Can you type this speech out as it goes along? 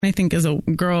I think as a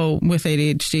girl with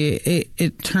ADHD,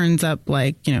 it turns up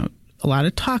like, a lot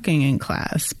of talking in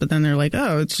class, but then they're like,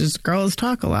 oh, it's just girls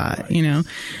talk a lot,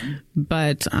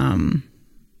 but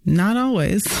not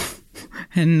always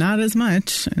and not as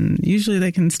much. And usually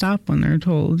they can stop when they're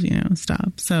told,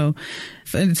 stop. So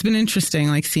it's been interesting,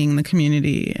 like seeing the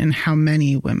community and how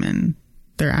many women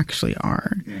there actually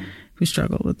are who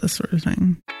struggle with this sort of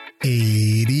thing.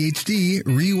 ADHD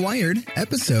Rewired,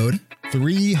 episode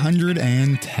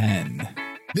 310.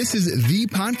 This is the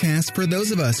podcast for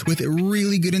those of us with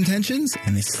really good intentions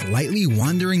and a slightly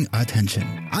wandering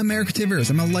attention. I'm Eric.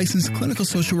 I'm a licensed clinical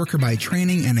social worker by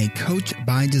training and a coach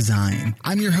by design.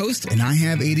 I'm your host, and I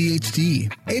have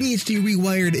ADHD. ADHD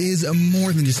Rewired is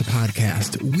more than just a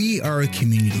podcast. We are a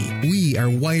community. We are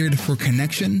wired for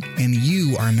connection, and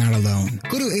you are not alone.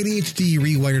 Go to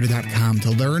ADHDrewired.com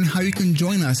to learn how you can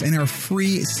join us in our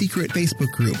free secret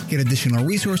Facebook group. Get additional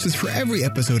resources for every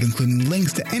episode, including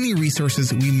links to any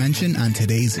resources we mention on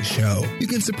today's show. You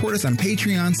can support us on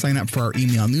Patreon, sign up for our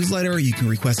email newsletter. You can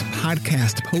request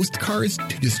podcast postcards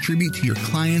to distribute to your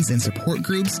clients and support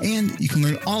groups, and you can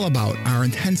learn all about our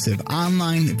intensive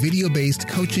online video-based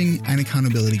coaching and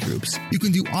accountability groups. You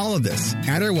can do all of this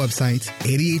at our website,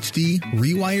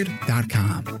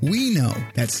 ADHDrewired.com. We know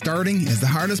that starting is the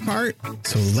hardest part,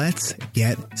 so let's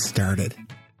get started.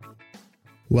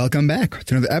 Welcome back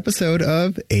to another episode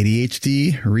of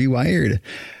ADHD Rewired.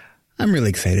 I'm really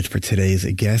excited for today's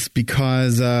guest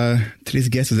because today's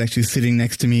guest is actually sitting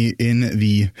next to me in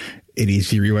the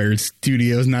ADHD Rewired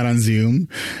studios, not on Zoom.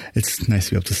 It's nice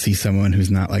to be able to see someone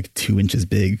who's not like 2 inches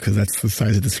big because that's the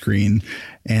size of the screen.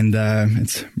 And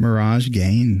it's Merage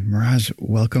Ghane. Merage,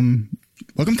 welcome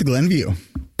to Glenview.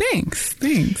 Thanks.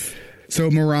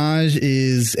 So Merage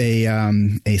is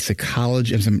a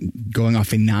psychology. I'm going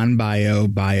off a non-bio.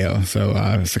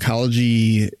 So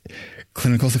psychology,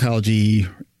 clinical psychology.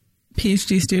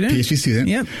 P.h.D. student.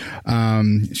 Yep.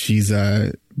 She's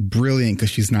brilliant because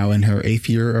she's now in her 8th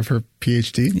year of her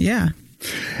Ph.D. Yeah.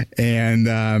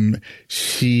 And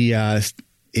she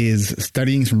is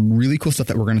studying some really cool stuff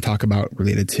that we're going to talk about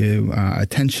related to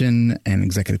attention and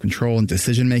executive control and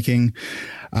decision making.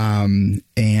 And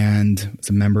is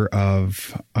a member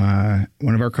of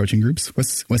one of our coaching groups.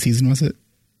 What season was it?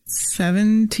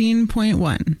 17.1.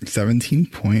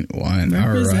 17.1.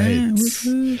 All right.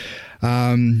 Woo-hoo.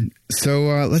 So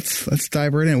let's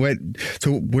dive right in. Where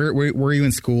were you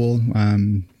in school?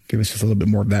 Give us just a little bit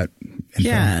more of that info.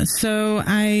 Yeah. So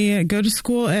I go to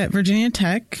school at Virginia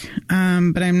Tech,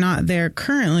 but I'm not there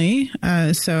currently.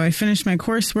 So I finished my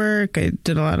coursework. I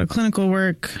did a lot of clinical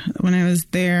work when I was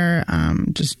there,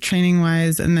 just training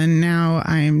wise. And then now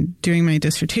I'm doing my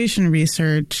dissertation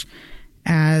research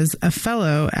as a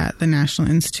fellow at the National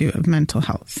Institute of Mental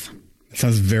Health. It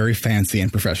sounds very fancy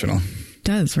and professional. It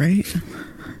does, right?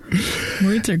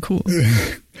 Words are cool.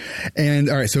 And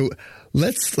all right, so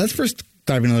let's first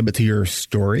dive in a little bit to your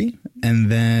story, and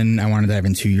then I want to dive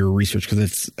into your research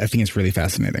because I think it's really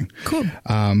fascinating. Cool.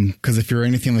 Because if you're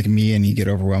anything like me and you get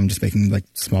overwhelmed just making like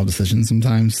small decisions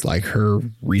sometimes, like her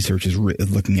research is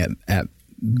looking at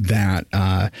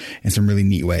that in some really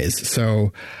neat ways.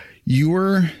 So you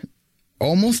were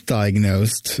almost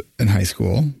diagnosed in high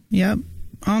school. Yep,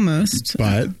 almost.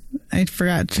 But I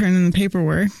forgot to turn in the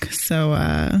paperwork, so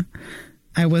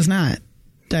I was not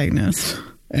diagnosed.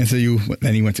 And so you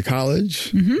went to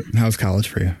college. Mm-hmm. How was college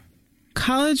for you?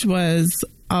 College was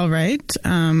all right.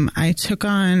 I took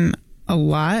on a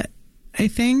lot, I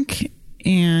think,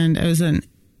 and I was a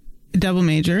double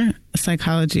major,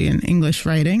 psychology and English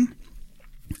writing.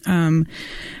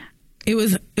 It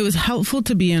was helpful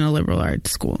to be in a liberal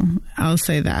arts school. I'll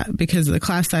say that because the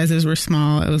class sizes were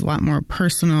small. It was a lot more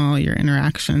personal. Your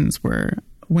interactions were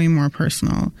way more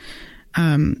personal.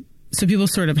 So people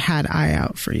sort of had eye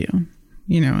out for you,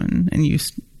 and you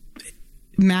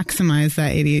maximize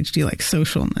that ADHD like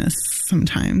socialness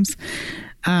sometimes.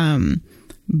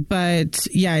 But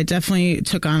yeah, I definitely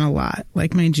took on a lot.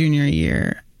 Like my junior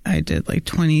year, I did like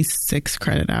 26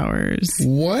 credit hours.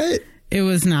 What? It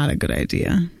was not a good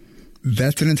idea.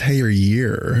 That's an entire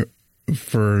year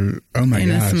for, oh my gosh.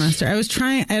 In a semester. I was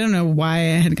trying, I don't know why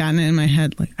I had gotten it in my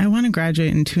head, like, I want to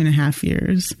graduate in 2.5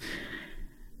 years.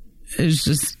 It was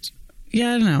just,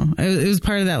 yeah, I don't know. It was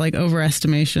part of that, like,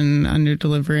 overestimation,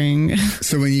 under-delivering.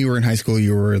 So when you were in high school,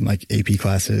 you were in, like, AP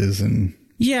classes and...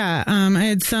 Yeah, I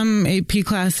had some AP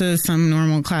classes, some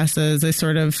normal classes. I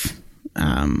sort of,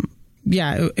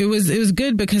 it was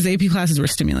good because AP classes were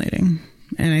stimulating.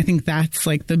 And I think that's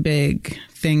like the big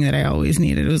thing that I always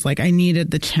needed. It was like I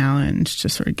needed the challenge to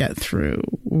sort of get through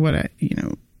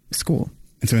school.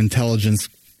 And so intelligence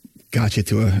got you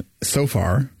to so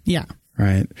far. Yeah.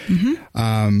 Right.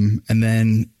 And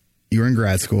then you were in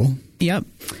grad school. Yep.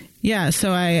 Yeah.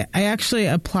 So I actually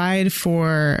applied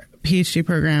for Ph.D.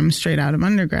 programs straight out of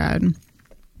undergrad.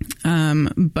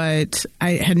 But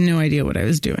I had no idea what I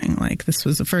was doing. Like, this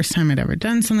was the first time I'd ever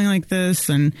done something like this.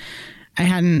 And I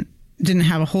didn't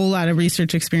have a whole lot of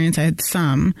research experience. I had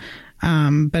some,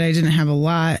 but I didn't have a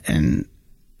lot, and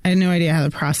I had no idea how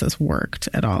the process worked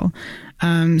at all.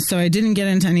 So I didn't get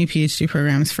into any PhD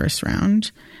programs first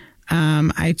round.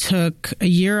 I took a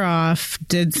year off,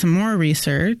 did some more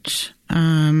research,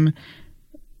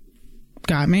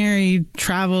 got married,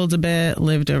 traveled a bit,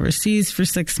 lived overseas for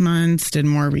 6 months, did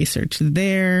more research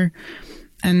there.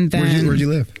 And then where'd you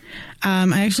live?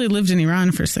 I actually lived in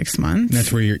Iran for 6 months. And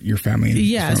that's where your family is?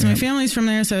 Yeah, so my family's from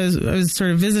there. So I was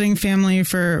sort of visiting family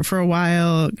for a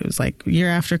while. It was like a year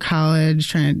after college,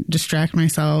 trying to distract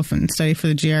myself and study for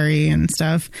the GRE and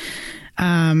stuff.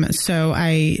 So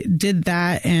I did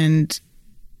that, and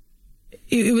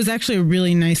it was actually a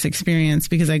really nice experience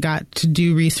because I got to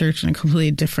do research in a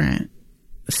completely different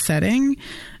setting,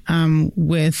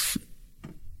 with,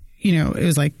 it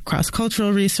was like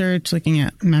cross-cultural research, looking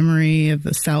at memory of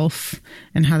the self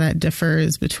and how that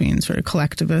differs between sort of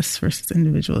collectivist versus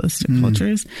individualistic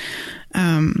cultures.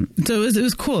 So it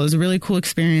was cool. It was a really cool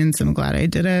experience. I'm glad I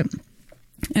did it.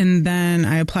 And then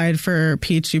I applied for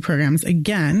PhD programs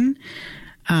again.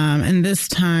 And this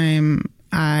time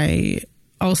I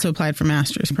also applied for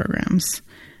master's programs.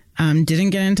 Didn't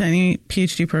get into any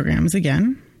PhD programs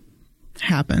again.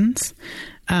 Happens.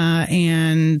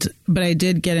 But I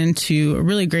did get into a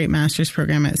really great master's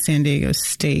program at San Diego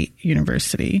State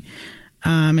University.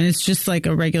 And it's just like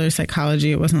a regular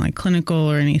psychology. It wasn't like clinical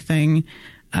or anything.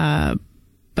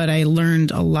 But I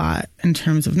learned a lot in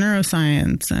terms of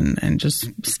neuroscience and just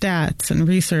stats and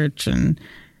research, and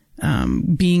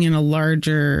being in a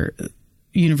larger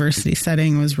university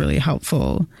setting was really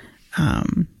helpful.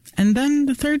 And then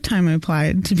the third time I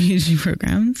applied to PhD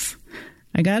programs,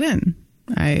 I got in.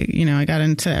 I got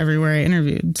into everywhere I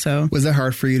interviewed. So was that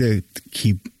hard for you to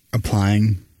keep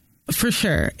applying? For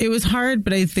sure. It was hard,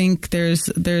 but I think there's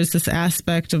this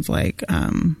aspect of like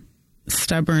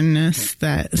stubbornness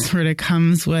that sort of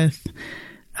comes with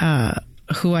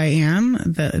who I am.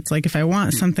 That it's like, if I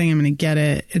want something, I'm going to get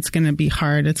it. It's going to be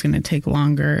hard. It's going to take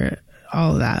longer,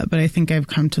 all of that. But I think I've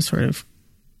come to sort of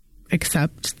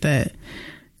accept that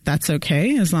that's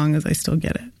okay as long as I still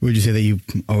get it. Would you say that you've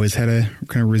always had a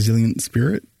kind of resilient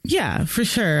spirit? Yeah, for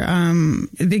sure. I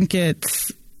think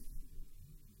it's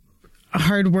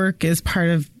hard work is part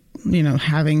of,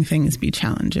 having things be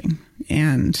challenging,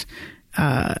 and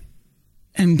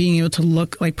being able to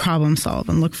look, like, problem solve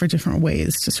and look for different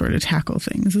ways to sort of tackle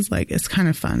things is like, it's kind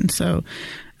of fun. So,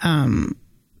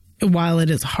 while it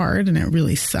is hard and it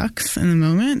really sucks in the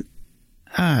moment,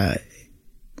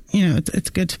 it's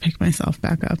good to pick myself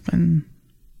back up and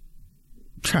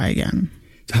try again.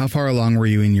 So how far along were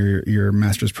you in your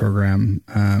master's program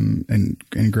in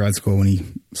grad school when you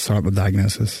saw the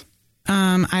diagnosis?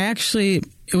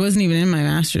 It wasn't even in my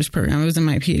master's program. It was in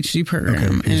my PhD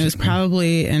program. Okay, and it was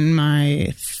probably in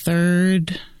my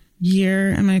third year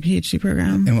in my PhD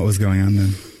program. And what was going on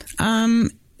then?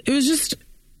 It was just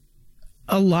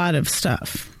a lot of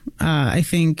stuff. I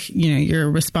think,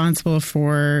 you're responsible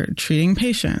for treating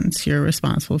patients. You're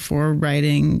responsible for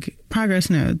writing progress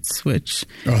notes, which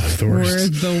were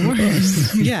the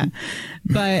worst. Yeah.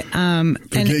 But,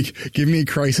 give me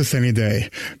crisis any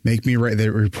day. Make me write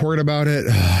the report about it.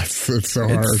 It's so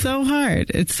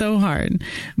hard. It's so hard.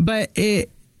 But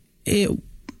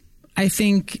I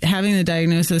think having the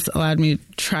diagnosis allowed me to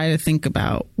try to think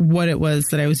about what it was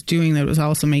that I was doing that was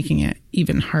also making it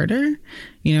even harder.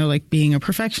 Like being a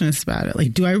perfectionist about it.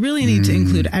 Like, do I really need to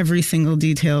include every single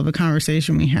detail of a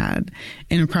conversation we had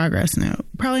in a progress note?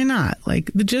 Probably not.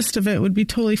 Like, the gist of it would be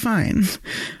totally fine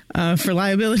for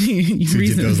liability reasons.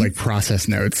 You did those like process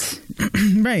notes.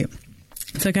 Right.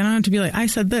 It's like, I don't have to be like, I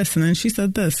said this and then she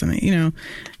said this. And,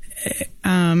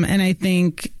 and I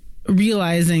think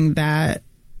realizing that,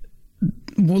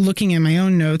 looking at my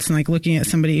own notes and like looking at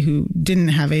somebody who didn't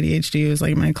have ADHD, who was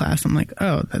like in my class, I'm like,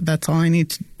 oh, that's all I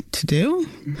need to do?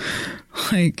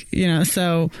 Like,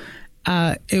 so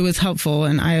it was helpful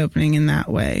and eye-opening in that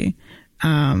way.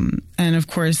 And of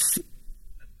course,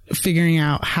 figuring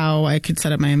out how I could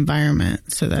set up my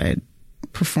environment so that I'd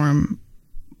perform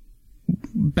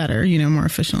better, more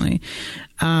efficiently.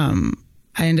 I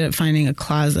ended up finding a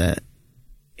closet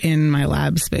in my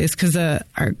lab space because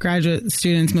our graduate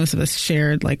students, most of us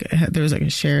shared, there was like a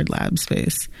shared lab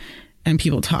space, and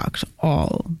people talked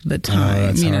all the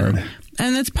time. That's hard.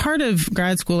 And that's part of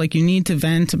grad school. Like, you need to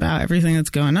vent about everything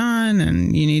that's going on,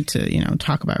 and you need to,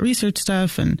 talk about research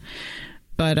stuff. And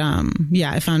But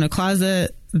I found a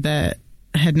closet that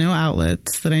had no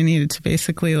outlets, that I needed to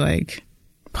basically like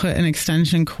put an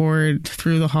extension cord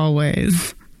through the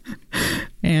hallways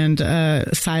and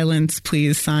silence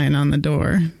please sign on the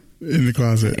door. In the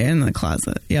closet. In the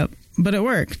closet. Yep. But it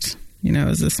worked. You know, it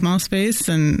was a small space.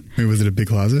 And wait, was it a big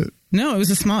closet? No, it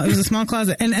was a small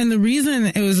closet. And the reason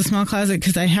it was a small closet,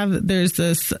 because there's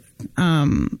this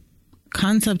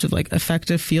concept of like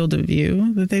affective field of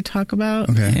view that they talk about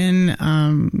in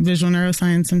visual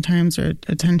neuroscience sometimes, or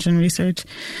attention research.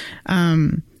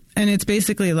 And it's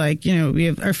basically like, you know, we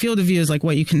have our field of view is like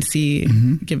what you can see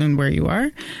given where you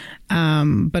are.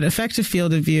 But affective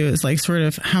field of view is like sort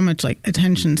of how much like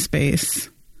attention space,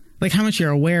 like how much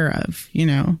you're aware of, you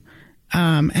know.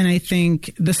 And I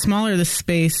think the smaller the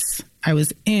space I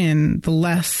was in, the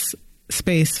less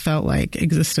space felt like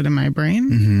existed in my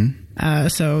brain.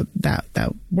 So that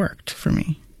worked for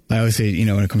me. I always say, you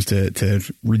know, when it comes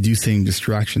to reducing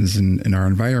distractions in our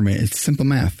environment, it's simple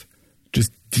math.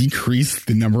 Just decrease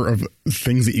the number of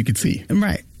things that you could see.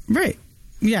 Right.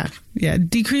 Yeah.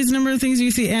 Decrease the number of things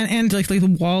you see, and like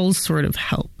the walls sort of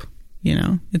help. You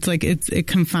know, it's like it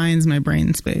confines my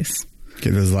brain space.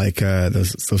 It was like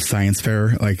those science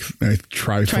fair, like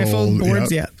trifold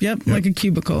boards. Yep. Like a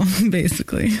cubicle,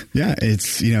 basically. Yeah,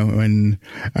 it's, you know, when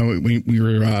we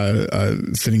were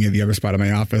sitting at the other spot of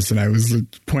my office, and I was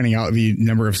pointing out the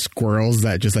number of squirrels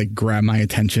that just like grab my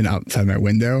attention outside my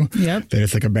window. Yep. That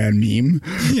it's like a bad meme,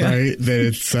 right? That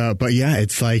it's, but yeah,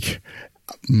 it's like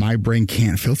my brain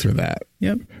can't filter that.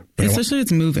 Yep. Especially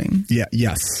it's moving. Yeah.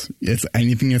 Yes. It's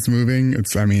anything that's moving.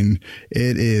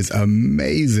 It is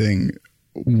amazing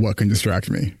what can distract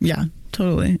me. Yeah,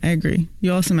 totally. I agree.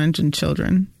 You also mentioned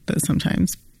children that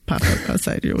sometimes pop up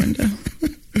outside your window.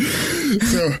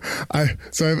 So I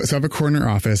have a corner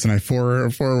office, and I have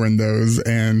four windows,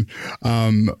 and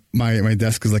my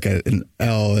desk is like an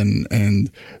L,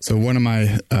 and so one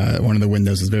of the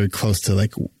windows is very close to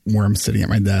like where I'm sitting at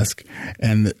my desk,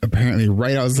 and apparently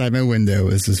right outside my window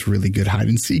is this really good hide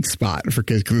and seek spot for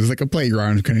kids, because there's like a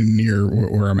playground kind of near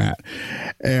where I'm at.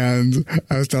 And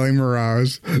I was telling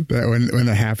Merage that when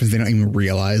that happens, they don't even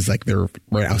realize like they're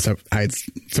right outside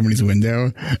somebody's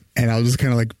window, and I'll just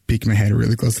kind of like peek my head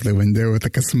really close to the window with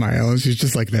like a smile, and she's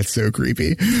just like, "That's so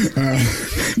creepy."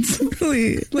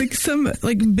 Totally, like some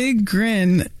like big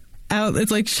grin out. It's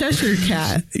like Cheshire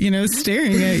Cat, you know,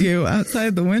 staring at you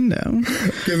outside the window.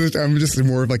 Because I'm just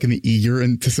more of like an eager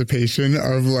anticipation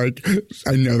of like,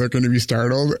 I know they're going to be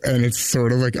startled, and it's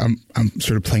sort of like I'm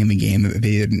sort of playing the game that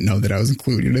they didn't know that I was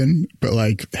included in. But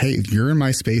like, hey, you're in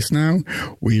my space now.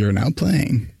 We are now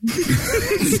playing.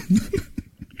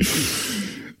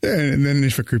 And then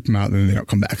if I creep them out, then they don't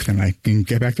come back. Then I can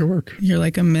get back to work. You're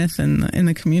like a myth in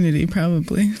the community,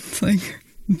 probably. It's like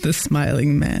the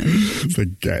smiling man. It's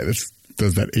like guy that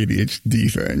does that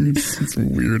ADHD thing. It's a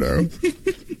weirdo.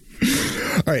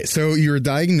 All right, so you were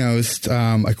diagnosed.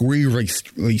 Like, were you like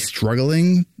really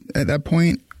struggling at that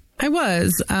point? I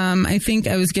was. I think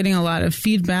I was getting a lot of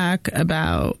feedback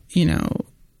about, you know,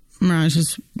 Merage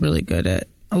is really good at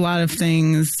a lot of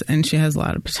things, and she has a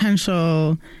lot of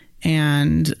potential.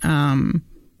 And,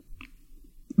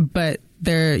 but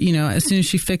there, you know, as soon as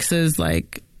she fixes,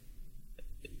 like,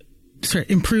 sort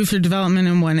of improves her development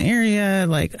in one area,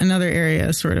 like another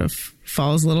area sort of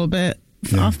falls a little bit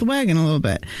off the wagon a little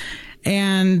bit.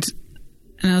 And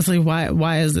I was like,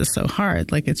 why is this so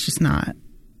hard? Like, it's just not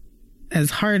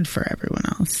as hard for everyone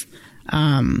else.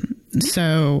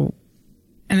 So,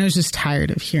 and I was just tired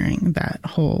of hearing that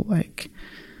whole, like,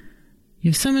 you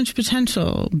have so much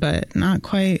potential, but not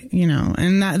quite, you know,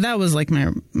 and that was like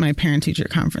my parent-teacher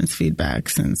conference feedback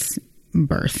since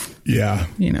birth. Yeah.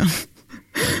 You know?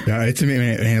 Yeah, it's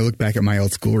amazing. And I look back at my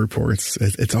old school reports,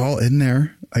 it's all in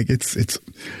there. Like it's,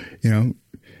 you know,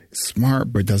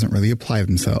 smart, but doesn't really apply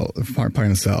himself,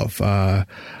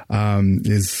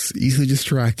 is easily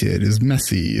distracted, is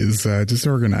messy, is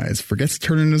disorganized, forgets to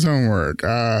turn in his homework.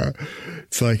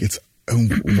 It's like, it's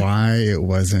why it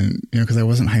wasn't, you know, because I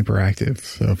wasn't hyperactive.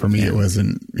 So for me, it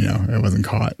wasn't, you know, I wasn't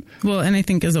caught. Well, and I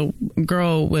think as a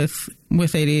girl with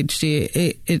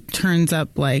ADHD, it turns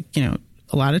up like, you know,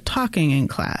 a lot of talking in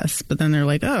class, but then they're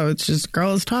like, oh, it's just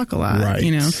girls talk a lot, right,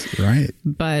 you know? Right.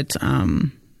 But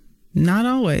not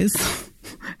always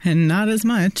and not as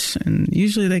much. And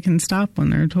usually they can stop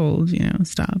when they're told, you know,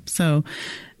 stop. So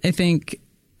I think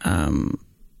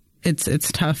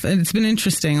it's tough. And it's been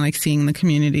interesting, like seeing the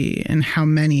community and how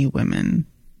many women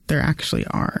there actually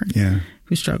are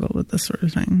who struggle with this sort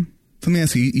of thing. Let me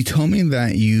ask you, you told me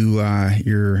that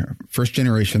you're first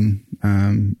generation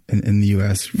in the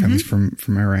U.S., family's from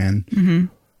Iran. Mm-hmm.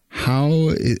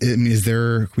 Is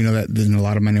there, we know that in a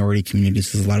lot of minority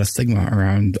communities, there's a lot of stigma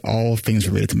around all things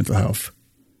related to mental health.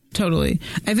 Totally.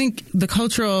 I think the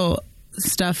cultural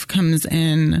stuff comes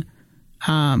in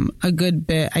a good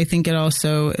bit. I think it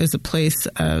also is a place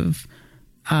of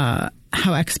how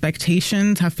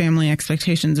family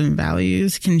expectations and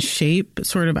values can shape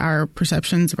sort of our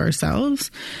perceptions of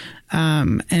ourselves.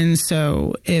 And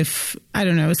so if, I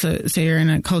don't know, so say you're in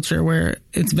a culture where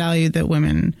it's valued that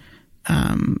women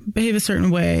behave a certain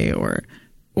way or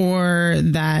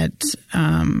that,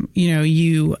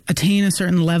 you attain a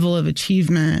certain level of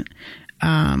achievement.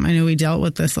 I know we dealt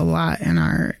with this a lot in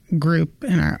our group,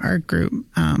 in our art group,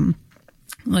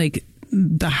 like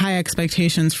the high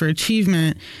expectations for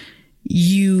achievement,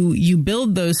 you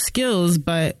build those skills,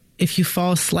 but if you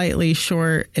fall slightly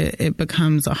short, it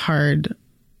becomes a hard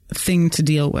thing to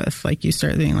deal with. Like you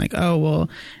start thinking like, oh, well,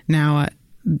 now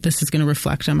this is going to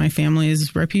reflect on my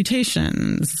family's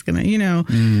reputation. This is going to,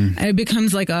 it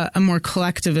becomes like a more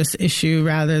collectivist issue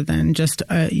rather than just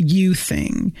a you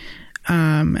thing.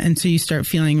 And so you start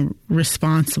feeling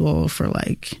responsible for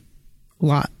like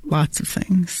lots of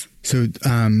things. So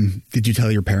did you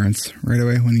tell your parents right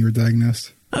away when you were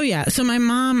diagnosed? Oh, yeah. So my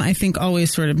mom, I think,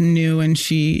 always sort of knew, and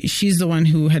she's the one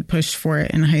who had pushed for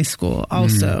it in high school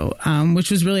also,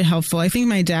 which was really helpful. I think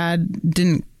my dad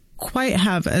didn't quite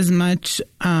have as much.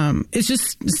 It's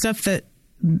just stuff that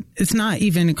it's not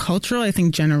even cultural. I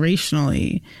think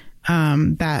generationally,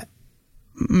 that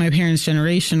my parents'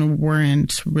 generation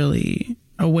weren't really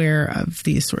aware of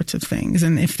these sorts of things.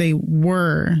 And if they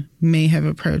were, may have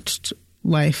approached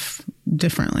life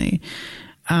differently.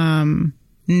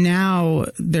 Now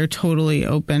they're totally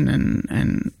open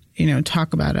and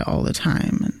talk about it all the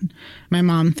time. And my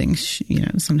mom thinks,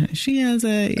 sometimes she has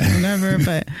it, whatever,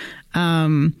 but,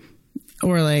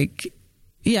 or like,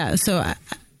 yeah. So,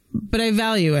 but I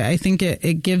value it. I think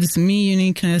it gives me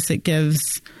uniqueness. It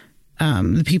gives,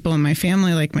 the people in my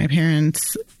family, like my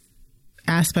parents,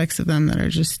 aspects of them that are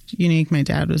just unique. My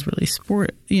dad was really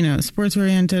sports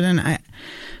oriented. And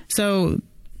so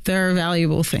there are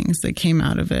valuable things that came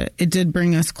out of it. It did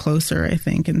bring us closer, I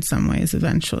think, in some ways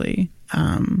eventually.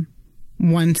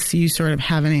 Once you sort of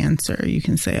have an answer, you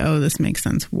can say, oh, this makes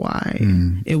sense why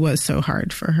it was so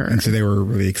hard for her. And so they were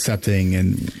really accepting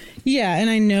and... Yeah,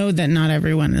 and I know that not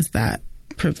everyone is that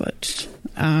privileged.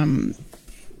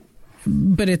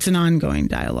 But it's an ongoing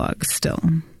dialogue still,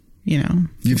 You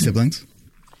have siblings?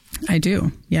 I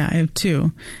do. Yeah, I have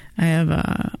two. I have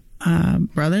a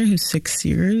brother who's 6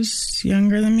 years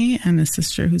younger than me and a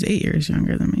sister who's 8 years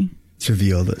younger than me. So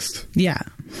the oldest. Yeah.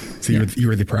 So you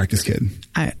were the practice kid.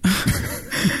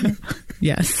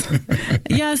 Yes.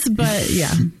 Yes, but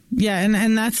yeah. Yeah,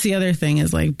 and that's the other thing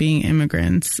is like being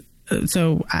immigrants.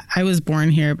 So I was born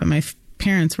here, but my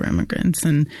parents were immigrants,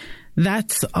 and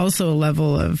that's also a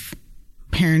level of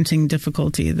parenting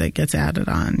difficulty that gets added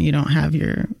on. You don't have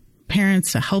your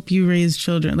parents to help you raise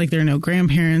children. Like there are no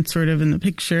grandparents sort of in the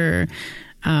picture.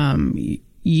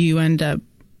 You end up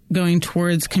going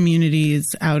towards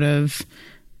communities out of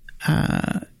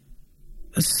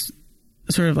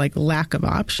sort of like lack of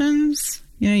options.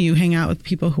 You hang out with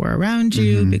people who are around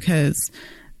you because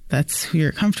that's who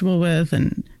you're comfortable with,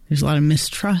 and there's a lot of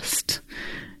mistrust,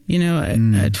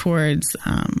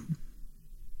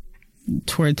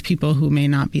 towards people who may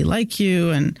not be like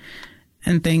you and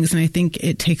things. And I think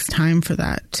it takes time for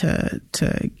that to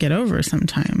get over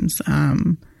sometimes.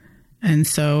 And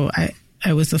so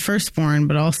I was the firstborn,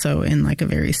 but also in like a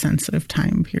very sensitive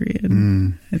time period,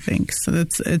 I think. So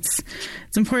it's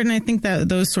important. I think that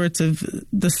those sorts of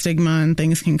the stigma and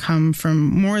things can come from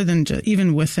more than just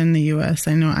even within the U.S.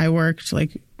 I know I worked,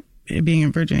 like being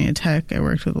in Virginia Tech, I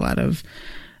worked with a lot of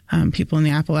people in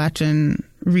the Appalachian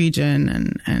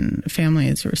region and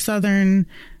families who are Southern,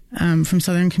 from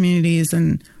Southern communities.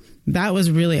 And that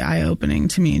was really eye-opening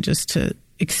to me, just to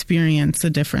experience the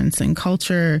difference in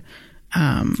culture.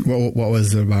 What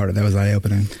was it about it that was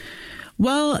eye-opening?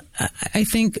 Well, I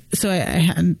think, so I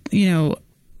had,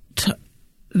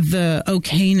 the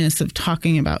okayness of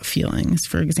talking about feelings,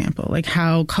 for example, like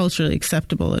how culturally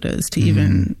acceptable it is to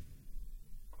even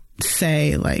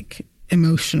say like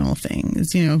emotional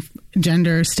things,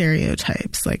 gender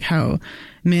stereotypes, like how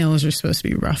males are supposed to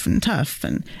be rough and tough.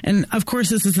 And of course,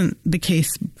 this isn't the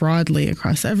case broadly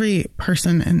across every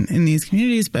person in these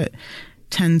communities, but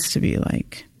tends to be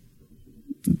like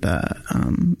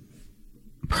the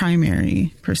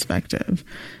primary perspective.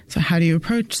 So how do you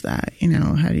approach that?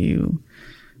 How do you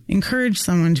encourage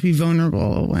someone to be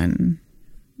vulnerable when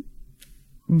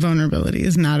vulnerability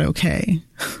is not okay?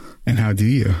 And how do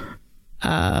you?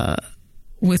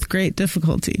 with great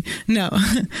difficulty. No,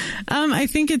 I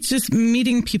think it's just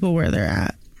meeting people where they're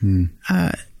at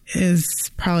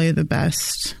is probably the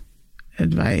best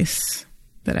advice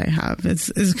that I have.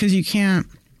 Is because you can't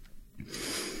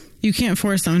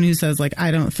force someone who says, like, I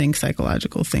don't think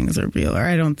psychological things are real, or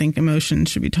I don't think emotions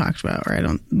should be talked about,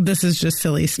 or this is just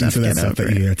silly stuff. So that's stuff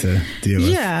that you have to deal with.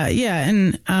 Yeah.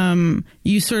 And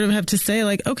you sort of have to say,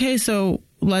 like, okay, so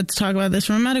let's talk about this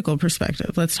from a medical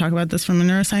perspective. Let's talk about this from a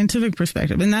neuroscientific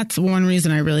perspective. And that's one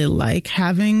reason I really like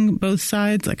having both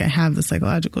sides. Like, I have the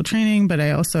psychological training, but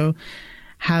I also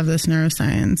have this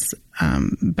neuroscience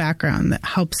background that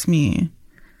helps me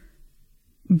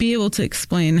be able to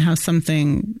explain how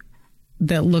something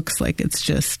that looks like it's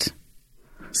just.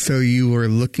 So you were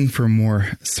looking for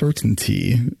more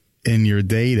certainty in your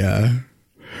data,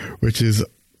 which is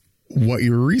what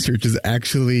your research is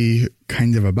actually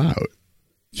kind of about.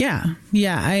 Yeah.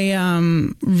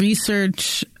 I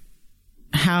research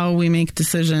how we make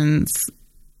decisions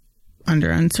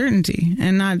under uncertainty,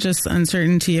 and not just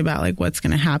uncertainty about like what's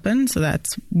going to happen. So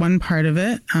that's one part of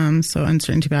it. So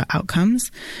uncertainty about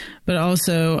outcomes, but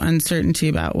also uncertainty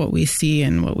about what we see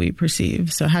and what we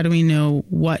perceive. So how do we know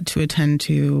what to attend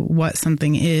to, what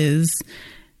something is,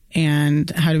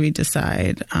 and how do we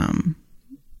decide,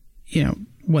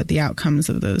 what the outcomes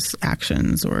of those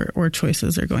actions or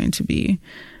choices are going to be,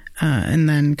 and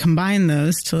then combine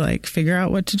those to like figure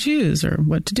out what to choose or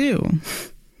what to do.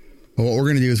 Well, what we're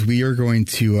going to do is we are going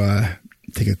to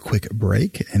take a quick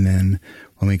break, and then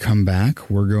when we come back,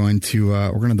 we're going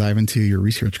to dive into your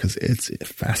research because it's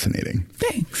fascinating.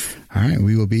 Thanks. All right,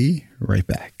 we will be right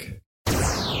back.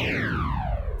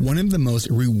 One of the most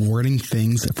rewarding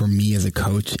things for me as a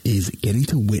coach is getting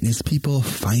to witness people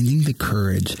finding the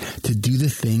courage to do the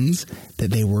things that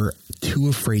they were too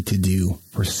afraid to do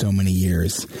for so many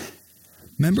years.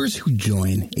 Members who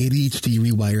join ADHD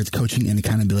Rewired's coaching and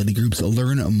accountability groups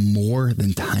learn more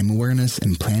than time awareness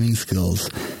and planning skills.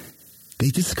 They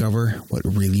discover what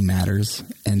really matters,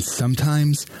 and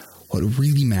sometimes what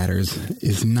really matters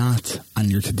is not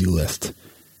on your to-do list.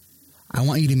 I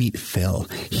want you to meet Phil.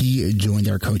 He joined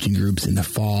our coaching groups in the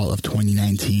fall of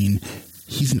 2019.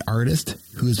 He's an artist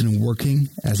who has been working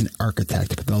as an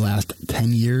architect for the last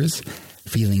 10 years,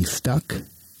 feeling stuck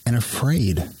and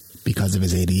afraid because of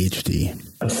his ADHD.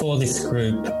 Before this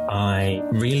group, I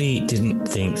really didn't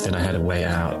think that I had a way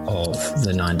out of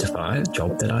the 9-to-5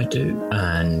 job that I do.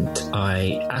 And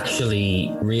I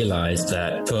actually realized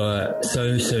that for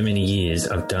so many years,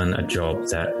 I've done a job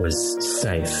that was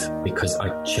safe because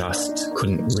I just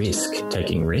couldn't risk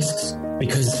taking risks,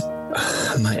 because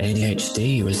my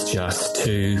ADHD was just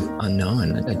too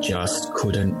unknown. I just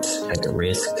couldn't take a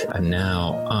risk. And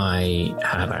now I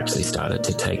have actually started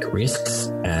to take risks,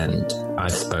 and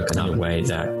I've spoken in a way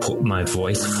that put my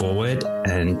voice forward.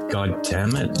 And God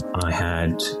damn it, I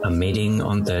had a meeting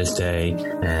on Thursday,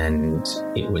 and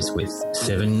it was with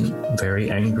 7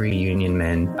 very angry union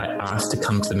men. I asked to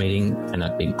come to the meeting, and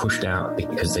I'd been pushed out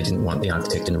because they didn't want the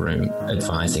architect in the room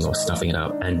advising or stuffing it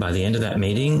up. And by the end of that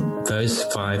meeting, those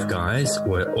 5 guys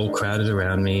were all crowded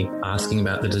around me asking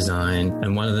about the design,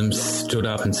 and one of them stood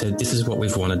up and said, "This is what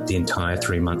we've wanted the entire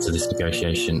 3 months of this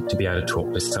negotiation, to be able to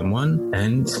talk to someone."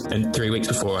 And 3 weeks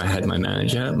before, I had my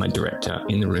manager, my director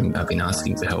in the room. I've been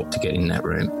asking for help to get in that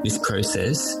room. This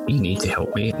process, you need to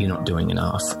help me. You're not doing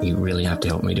enough. You really have to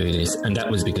help me do this. And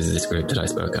that was because of this group that I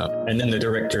spoke up. And then the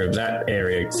director of that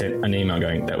area sent an email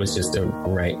going, "That was just a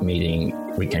great meeting.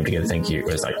 We came together. Thank you." It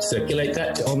was like, circulate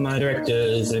that to all my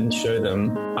directors and show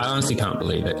them. I honestly can't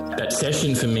believe it. That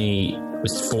session for me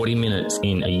was 40 minutes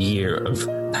in a year of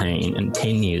pain and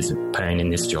 10 years of pain in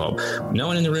this job. No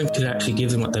one in the room could actually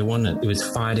give them what they wanted. It was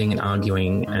fighting and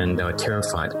arguing, and they were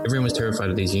terrified. Everyone was terrified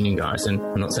of these union guys. And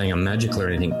I'm not saying I'm magical or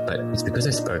anything, but it's because I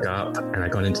spoke up and I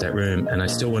got into that room, and I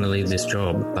still want to leave this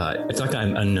job. But it's like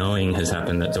a knowing has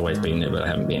happened that's always been there, but I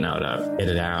haven't been able to get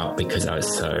it out because I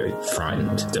was so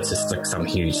frightened. That's just like some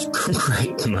huge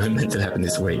great moment that happened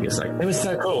this week. It's like, it was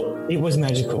so cool. It was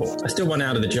magical. I still want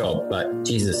out of the job, but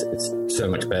Jesus, it's so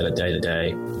much better day to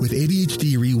day. With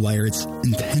ADHD Rewired's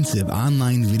intensive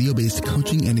online video-based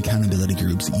coaching and accountability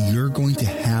groups, you're going to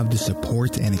have the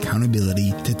support and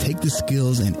accountability to take the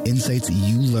skills and insights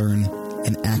you learn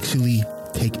and actually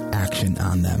take action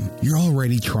on them. You're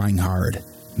already trying hard.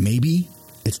 Maybe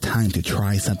it's time to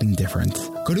try something different.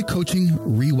 Go to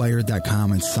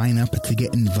coachingrewired.com and sign up to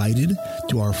get invited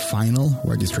to our final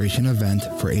registration event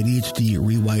for ADHD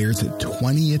Rewired's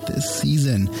 20th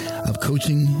season of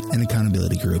coaching and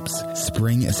accountability groups.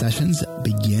 Spring sessions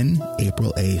begin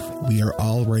April 8th. We are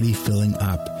already filling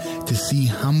up. To see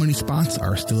how many spots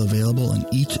are still available in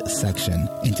each section,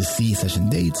 and to see session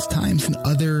dates, times, and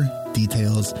other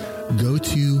details, go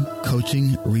to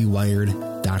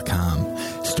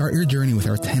coachingrewired.com. Start your journey with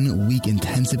our 10-week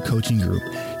intensive coaching group.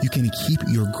 You can keep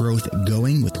your growth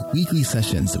going with weekly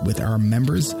sessions with our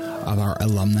members of our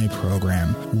alumni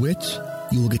program, which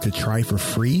you will get to try for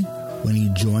free when you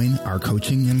join our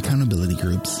coaching and accountability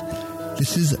groups.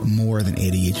 This is more than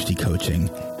ADHD coaching.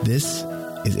 This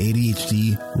is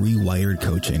ADHD Rewired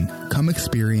Coaching. Come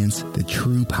experience the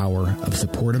true power of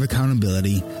supportive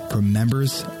accountability for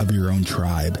members of your own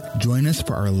tribe. Join us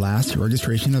for our last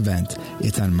registration event.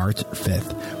 It's on March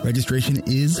 5th. Registration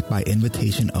is by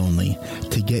invitation only.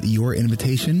 To get your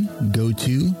invitation, go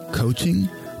to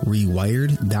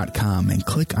coachingrewired.com and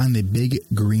click on the big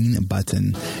green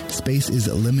button. Space is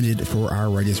limited for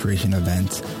our registration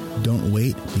events. Don't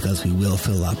wait because we will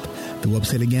fill up. The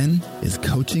website again is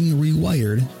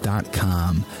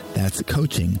coachingrewired.com. That's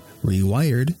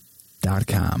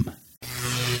coachingrewired.com.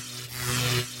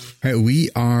 All right, we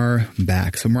are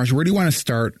back. So, Merage, where do you want to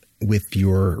start with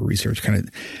your research? Because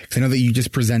I know that you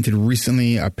just presented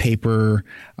recently a paper.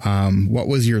 What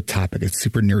was your topic? It's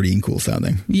super nerdy and cool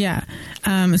sounding. Yeah.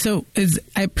 I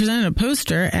presented a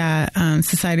poster at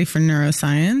Society for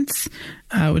Neuroscience,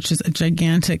 which is a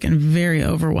gigantic and very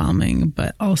overwhelming,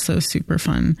 but also super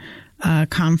fun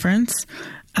conference.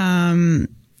 So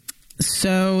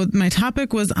my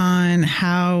topic was on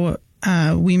how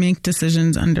we make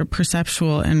decisions under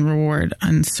perceptual and reward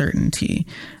uncertainty.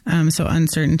 So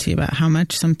uncertainty about how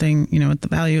much something, what the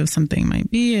value of something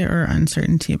might be, or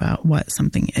uncertainty about what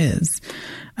something is.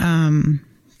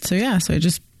 So I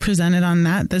just presented on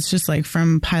that. That's just like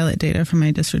from pilot data from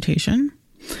my dissertation.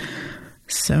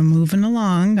 So moving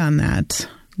along on that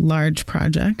large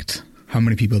project. How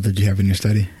many people did you have in your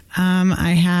study?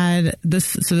 I had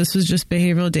this. So this was just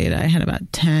behavioral data. I had about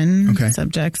 10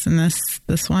 subjects in this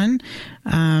one.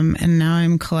 And now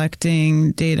I'm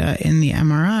collecting data in the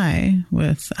MRI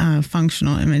with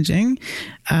functional imaging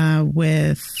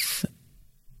with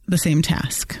the same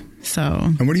task.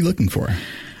 And what are you looking for?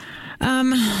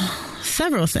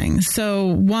 Several things. So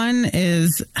one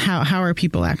is how are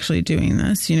people actually doing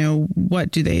this?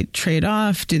 What do they trade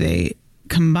off? Do they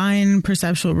combine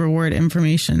perceptual reward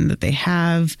information that they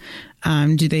have?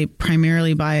 Do they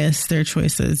primarily bias their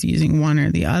choices using one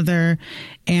or the other?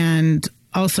 And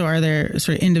also, are there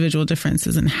sort of individual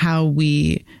differences in how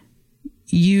we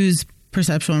use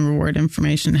perceptual and reward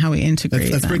information, how we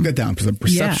integrate Let's break that down.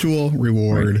 Perceptual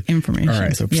reward information. All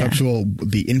right. So perceptual,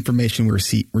 the information we're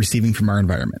receiving from our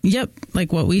environment. Yep.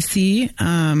 Like what we see,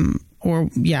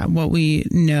 what we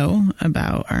know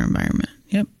about our environment.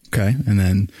 Yep. Okay. And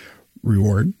then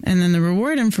reward. And then the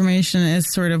reward information is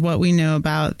sort of what we know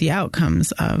about the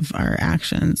outcomes of our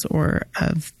actions or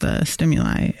of the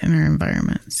stimuli in our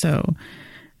environment. So,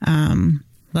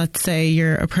 let's say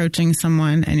you're approaching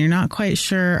someone and you're not quite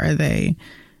sure, are they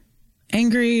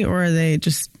angry or are they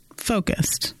just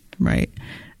focused, right?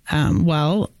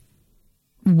 Well,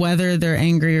 whether they're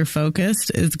angry or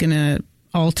focused is going to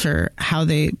alter how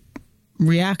they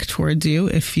react towards you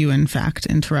if you, in fact,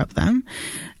 interrupt them.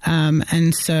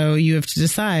 And so you have to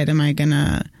decide, am I going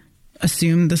to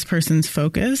assume this person's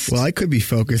focused? Well, I could be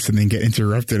focused and then get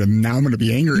interrupted, and now I'm going to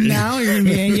be angry. Now you're going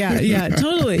to be yeah,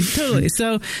 totally.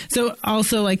 So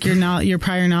also like your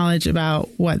prior knowledge about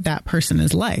what that person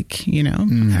is like,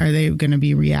 are they going to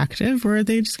be reactive or are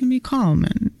they just going to be calm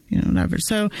and whatever.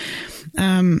 So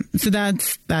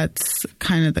that's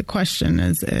kind of the question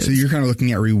is. So you're kind of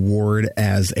looking at reward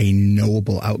as a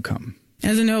knowable outcome.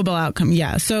 As a knowable outcome,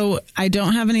 yeah. So I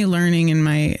don't have any learning in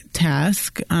my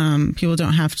task. People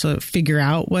don't have to figure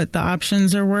out what the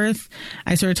options are worth.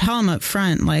 I sort of tell them up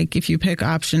front, like if you pick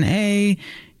option A,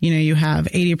 you have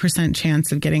 80%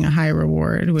 chance of getting a high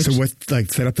reward. So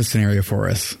set up the scenario for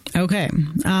us. Okay.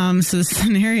 So the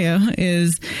scenario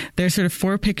is there's sort of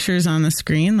 4 pictures on the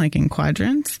screen, like in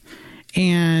quadrants.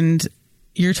 And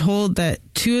you're told that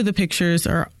 2 of the pictures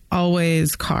are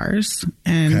always cars,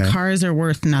 and cars are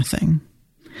worth nothing.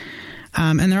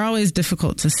 And they're always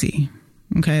difficult to see.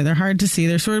 Okay. They're hard to see.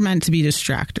 They're sort of meant to be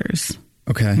distractors.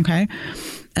 Okay. Okay.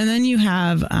 And then you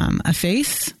have a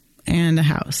face and a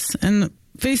house. And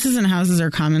faces and houses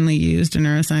are commonly used in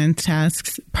neuroscience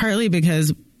tasks, partly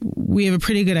because we have a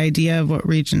pretty good idea of what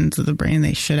regions of the brain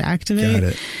they should activate.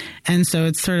 Got it. And so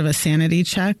it's sort of a sanity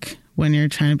check when you're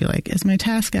trying to be like, is my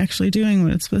task actually doing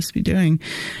what it's supposed to be doing?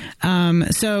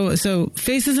 So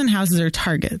faces and houses are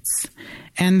targets,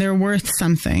 and they're worth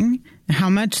something. How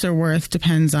much they're worth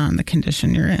depends on the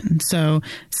condition you're in. So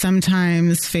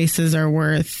sometimes faces are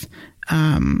worth,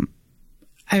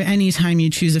 anytime you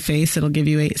choose a face, it'll give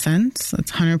you 8 cents.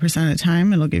 That's 100% of the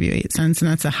time. It'll give you 8 cents, and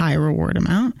that's a high reward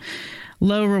amount.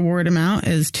 low reward amount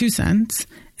is 2 cents.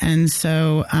 And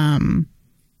so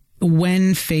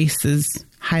when face is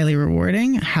highly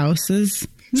rewarding, house is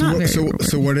not very rewarding.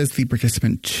 So what is the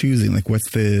participant choosing? Like,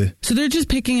 what's the... So they're just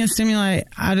picking a stimuli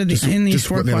out of in these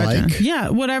 4 quadrants. Like? Yeah,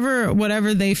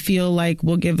 whatever they feel like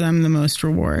will give them the most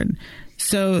reward.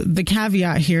 So the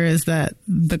caveat here is that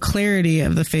the clarity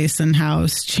of the face and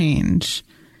house change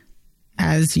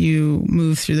as you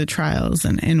move through the trials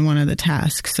and in one of the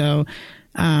tasks. So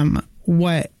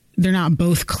they're not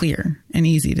both clear and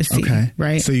easy to see,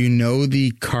 right? So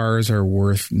the cars are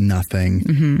worth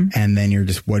nothing, and then you're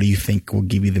just, what do you think will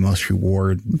give you the most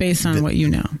reward? Based on what you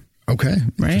know. Okay.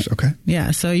 Right? Okay.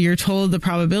 Yeah. So you're told the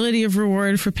probability of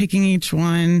reward for picking each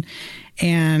one,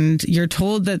 and you're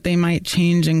told that they might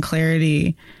change in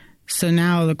clarity. So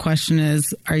now the question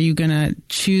is, are you going to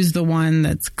choose the one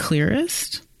that's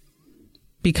clearest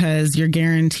because you're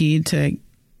guaranteed to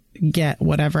get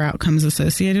whatever outcomes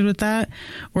associated with that?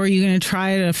 Or are you going to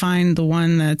try to find the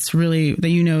one that's really, that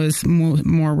you know is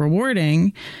more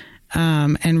rewarding,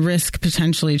 and risk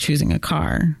potentially choosing a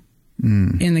car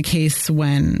in the case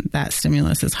when that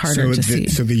stimulus is harder to see?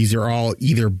 So these are all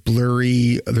either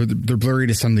blurry, they're blurry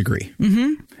to some degree.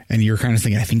 Mm-hmm. And you're kind of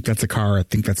thinking, I think that's a car, I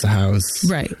think that's a house.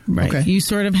 Right. Okay. You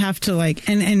sort of have to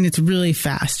and it's really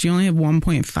fast. You only have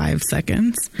 1.5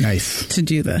 seconds. Nice. To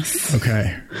do this.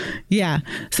 Okay. Yeah.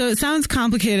 So it sounds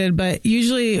complicated, but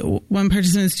usually when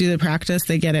participants do the practice,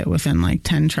 they get it within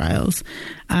 10 trials.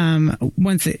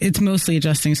 Once it's mostly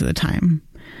adjusting to the time.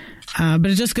 But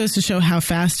it just goes to show how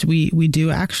fast we do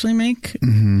actually make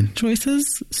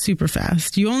choices. Super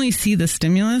fast. You only see the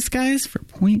stimulus, guys, for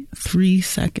 0.3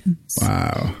 seconds.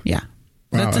 Wow. Yeah.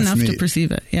 That's enough neat to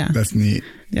perceive it. Yeah. That's neat.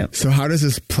 Yep. So how does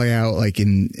this play out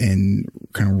in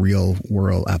kind of real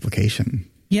world application?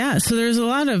 Yeah. So there's a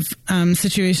lot of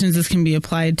situations this can be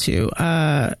applied to.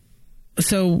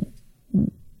 So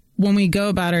when we go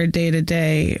about our day to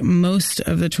day, most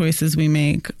of the choices we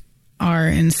make are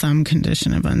in some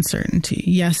condition of uncertainty.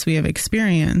 Yes, we have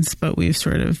experience, but we've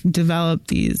sort of developed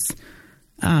these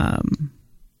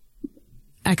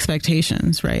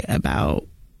expectations, right, about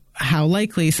how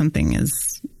likely something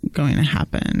is going to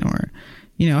happen, or,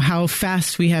 how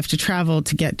fast we have to travel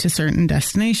to get to certain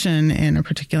destination in a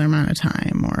particular amount of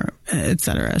time, or et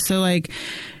cetera. So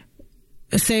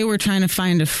say we're trying to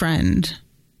find a friend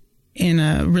in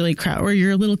a really crowded, or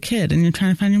you're a little kid and you're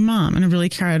trying to find your mom in a really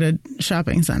crowded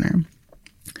shopping center.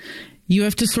 You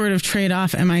have to sort of trade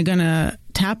off. Am I going to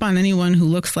tap on anyone who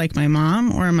looks like my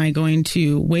mom, or am I going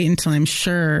to wait until I'm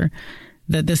sure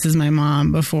that this is my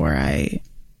mom before I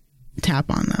tap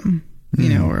on them,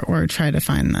 or try to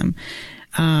find them?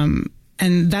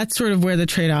 And that's sort of where the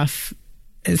trade-off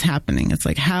is happening. It's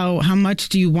like, how much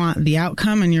do you want the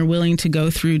outcome and you're willing to go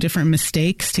through different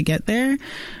mistakes to get there?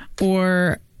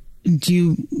 Or do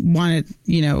you want it,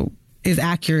 is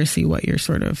accuracy what you're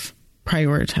sort of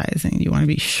prioritizing? You want to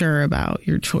be sure about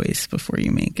your choice before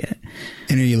you make it.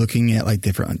 And are you looking at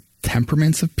different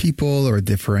temperaments of people, or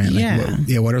different?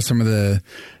 What are some of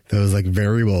those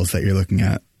variables that you're looking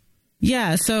at?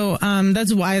 Yeah. So,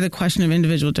 that's why the question of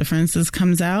individual differences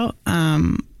comes out.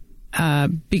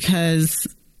 Because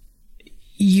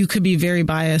you could be very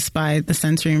biased by the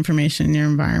sensory information in your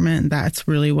environment. That's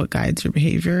really what guides your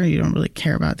behavior. You don't really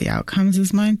care about the outcomes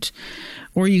as much.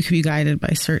 Or you could be guided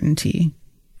by certainty.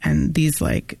 And these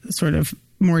sort of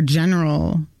more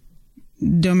general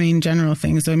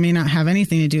things. So it may not have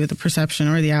anything to do with the perception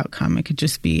or the outcome. It could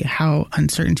just be how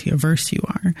uncertainty averse you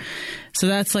are. So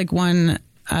that's one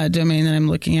domain that I'm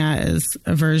looking at is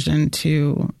aversion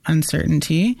to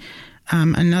uncertainty.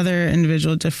 Another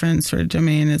individual difference or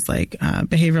domain is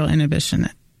behavioral inhibition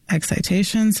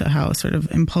excitation. So how sort of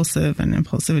impulsive and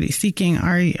impulsivity seeking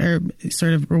are you, or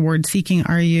sort of reward seeking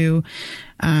are you,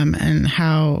 and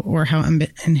how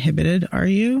inhibited are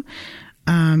you?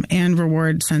 And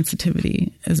reward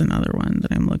sensitivity is another one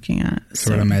that I'm looking at.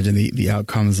 So I imagine the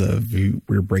outcomes of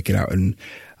we're breaking out in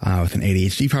with an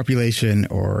ADHD population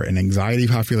or an anxiety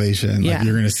population, you're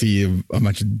going to see a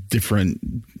much different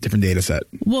data set.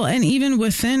 Well, and even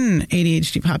within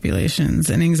ADHD populations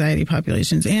and anxiety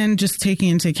populations, and just taking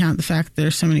into account the fact that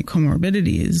there's so many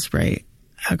comorbidities, right,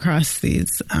 across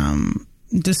these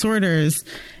disorders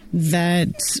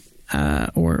that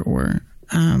or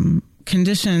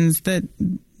conditions, that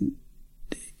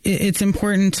it's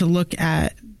important to look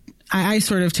at. I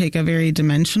sort of take a very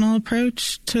dimensional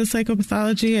approach to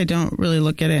psychopathology. I don't really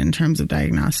look at it in terms of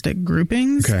diagnostic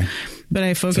groupings. Okay. But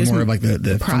I focus more of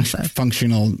the process.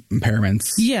 Functional impairments.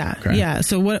 Yeah. Okay. Yeah.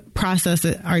 So what process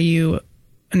are you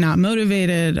not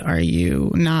motivated? Do you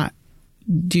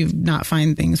not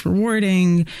find things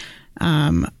rewarding?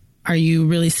 Are you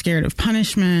really scared of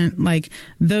punishment? Like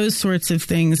those sorts of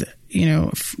things, you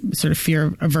know, sort of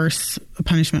fear averse,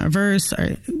 punishment averse.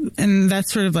 And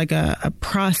that's sort of like a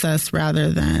process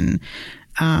rather than,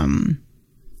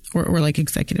 or like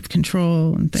executive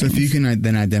control and things. So if you can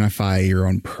then identify your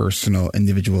own personal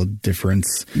individual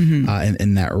difference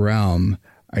in that realm,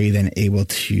 are you then able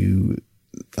to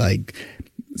like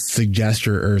suggest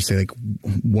or say like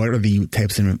what are the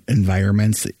types of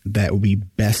environments that would be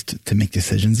best to make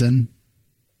decisions in?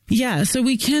 Yeah, so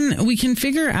we can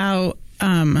figure out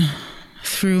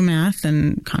through math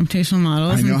and computational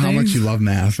models. I know how much you love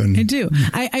math, and I do.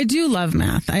 I do love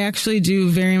math. I actually do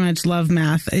very much love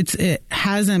math. It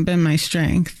hasn't been my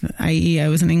strength, i.e., I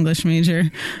was an English major,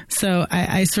 so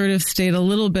I sort of stayed a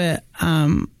little bit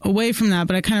away from that,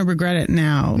 but I kind of regret it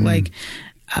now. Like.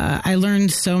 I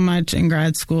learned so much in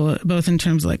grad school, both in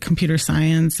terms of like computer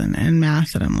science and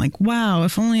math, that I'm like, wow,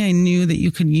 if only I knew that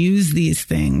you could use these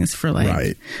things for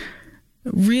like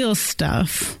real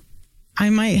stuff,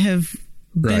 I might have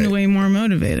been way more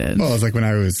motivated. Well, it was like when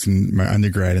I was in my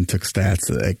undergrad and took stats,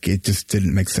 like it just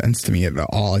didn't make sense to me at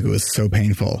all. Like it was so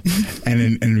painful.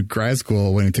 And in grad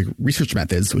school, when I took research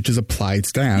methods, which is applied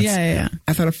stats,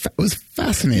 I thought it was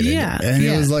fascinating. And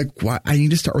it was like, why? I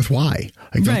need to start with why.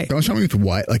 Like, don't show me with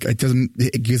what. Like it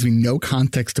gives me no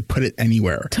context to put it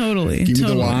anywhere. Totally. Give me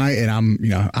the why, and I'm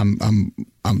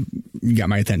you got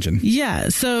my attention. Yeah.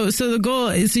 So the goal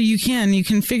is, so you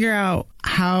can figure out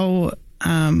how,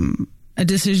 a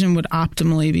decision would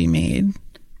optimally be made,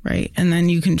 right? And then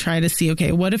you can try to see,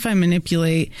 okay, what if I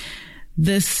manipulate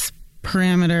this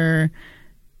parameter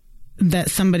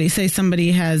that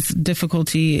somebody has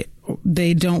difficulty,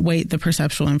 they don't weight the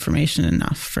perceptual information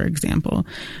enough, for example.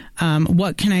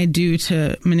 What can I do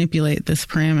to manipulate this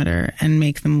parameter and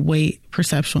make them weight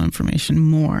perceptual information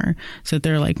more, so that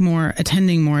they're like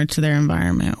attending more to their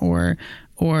environment or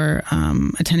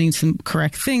attending to the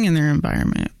correct thing in their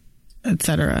environment, et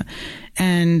cetera.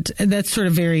 And that's sort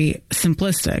of very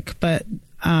simplistic, but,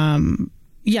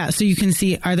 so you can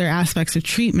see, are there aspects of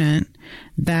treatment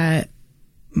that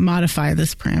modify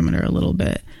this parameter a little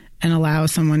bit and allow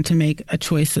someone to make a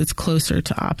choice that's closer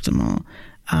to optimal,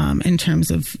 in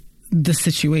terms of the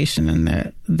situation and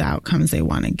the outcomes they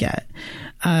want to get.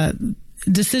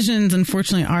 Decisions,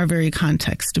 unfortunately, are very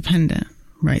context dependent.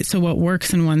 Right. So what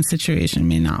works in one situation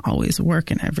may not always work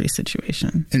in every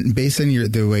situation. And based on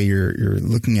the way you're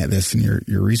looking at this and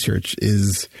your research,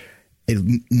 is it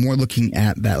more looking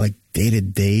at that like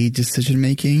day-to-day decision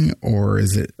making, or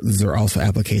is there also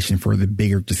application for the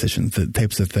bigger decisions, the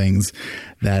types of things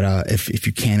that if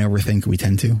you can't overthink, we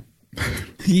tend to?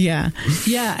 Yeah.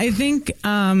 I think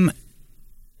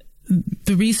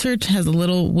the research has a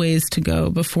little ways to go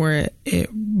before it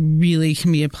really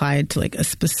can be applied to like a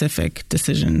specific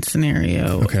decision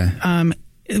scenario. Okay.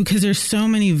 Because there's so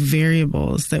many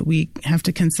variables that we have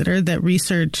to consider that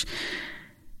research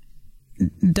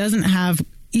doesn't have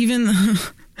even...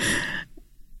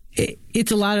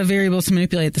 It's a lot of variables to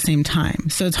manipulate at the same time.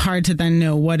 So it's hard to then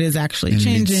know what is actually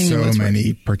changing. So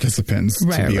many participants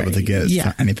to be able to get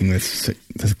anything that's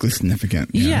significant.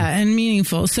 Yeah, and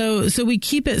meaningful. So we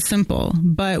keep it simple,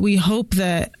 but we hope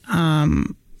that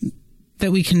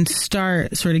that we can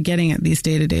start sort of getting at these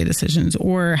day-to-day decisions,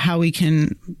 or how we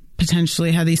can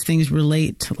potentially how these things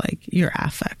relate to like your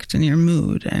affect and your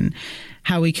mood, and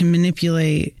how we can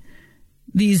manipulate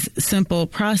these simple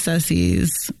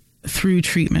processes through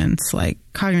treatments like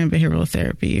cognitive behavioral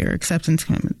therapy or acceptance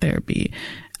commitment therapy,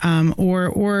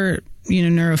 or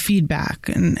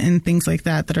neurofeedback and things like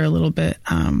that are a little bit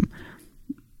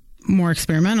more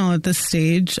experimental at this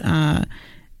stage.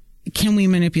 Can we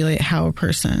manipulate how a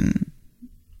person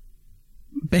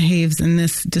behaves in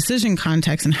this decision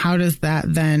context, and how does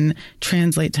that then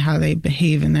translate to how they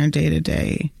behave in their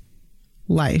day-to-day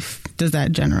life? Does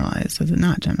that generalize? Does it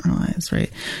not generalize?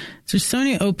 Right. So there's so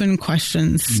many open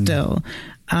questions still.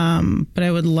 But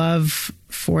I would love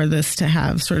for this to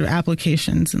have sort of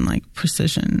applications in like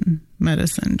precision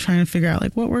medicine, trying to figure out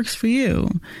like what works for you,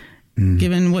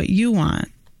 given what you want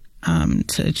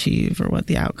to achieve, or what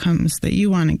the outcomes that you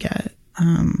want to get.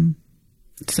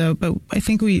 But I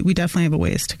think we definitely have a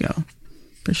ways to go,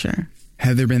 for sure.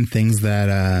 Have there been things that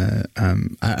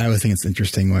I always think it's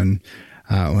interesting when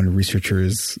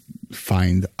researchers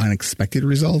find unexpected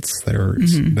results that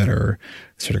are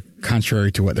sort of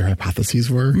contrary to what their hypotheses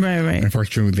were. Right.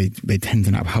 Unfortunately, they tend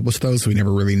to not publish those, so we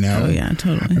never really know. Oh yeah,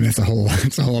 totally. And it's a whole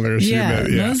other issue. Yeah,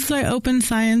 that's why open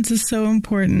science is so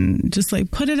important. Just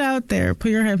like put it out there,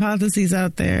 put your hypotheses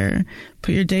out there,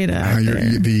 put your data out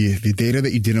there. The data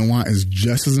that you didn't want is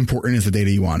just as important as the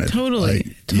data you wanted.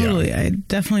 Totally. I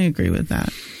definitely agree with that.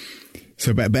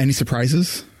 So, but any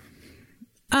surprises?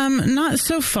 Not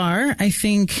so far. I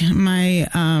think my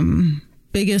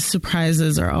biggest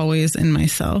surprises are always in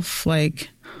myself. Like,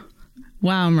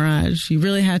 wow, Merage, you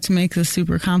really had to make this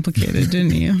super complicated,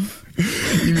 didn't you?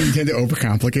 You mean you tend to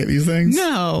overcomplicate these things?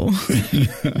 No,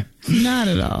 not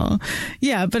at all.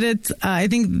 Yeah, but it's, I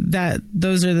think that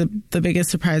those are the biggest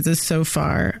surprises so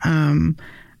far. I'm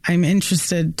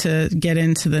interested to get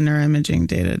into the neuroimaging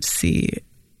data to see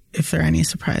if there are any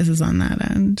surprises on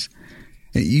that end.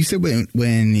 You said when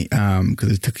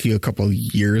because it took you a couple of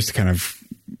years to kind of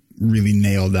really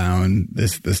nail down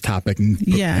this topic and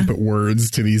put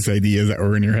words to these ideas that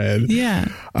were in your head. Yeah.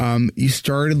 You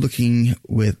started looking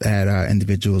at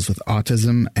individuals with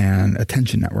autism and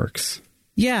attention networks.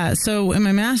 Yeah. So in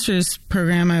my master's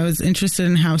program, I was interested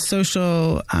in how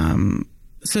social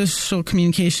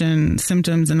communication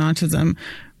symptoms in autism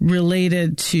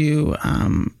related to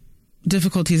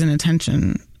difficulties in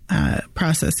attention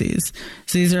processes.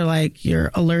 So these are like your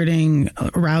alerting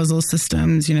arousal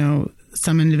systems. You know,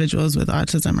 some individuals with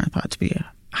autism are thought to be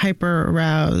hyper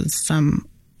aroused, some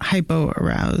hypo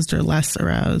aroused or less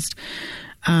aroused.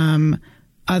 And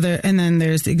then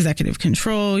there's executive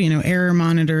control, you know, error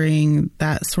monitoring,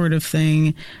 that sort of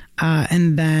thing.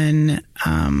 And then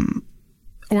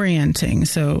orienting.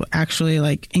 So actually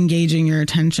like engaging your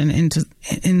attention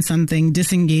in something,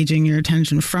 disengaging your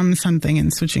attention from something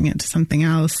and switching it to something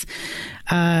else.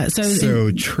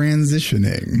 So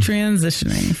transitioning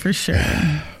for sure.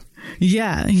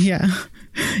 Yeah.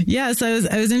 So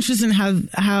I was interested in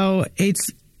how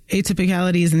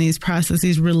atypicalities in these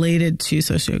processes related to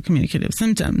sociocommunicative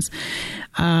symptoms,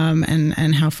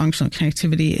 and how functional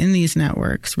connectivity in these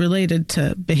networks related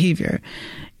to behavior.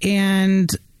 And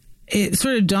it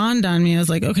sort of dawned on me. I was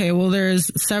like, okay, well,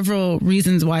 there's several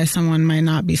reasons why someone might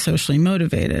not be socially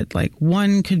motivated. Like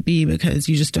one could be because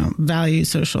you just don't value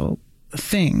social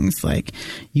things. Like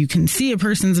you can see a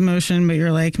person's emotion, but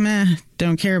you're like, meh,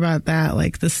 don't care about that.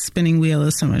 Like the spinning wheel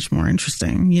is so much more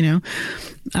interesting, you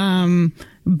know?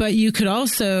 But you could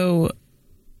also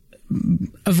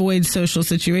avoid social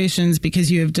situations because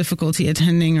you have difficulty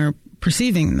attending or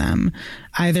perceiving them,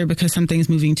 either because something's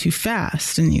moving too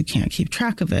fast and you can't keep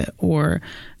track of it, or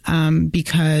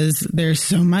because there's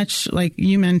so much, like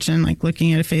you mentioned, like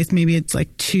looking at a face, maybe it's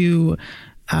like too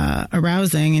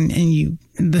arousing and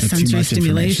the sensory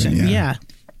stimulation. Yeah.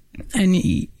 And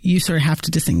you sort of have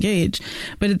to disengage.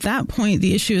 But at that point,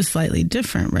 the issue is slightly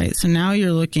different, right? So now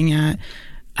you're looking at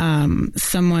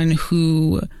someone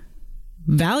who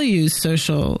values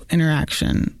social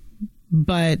interaction,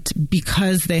 but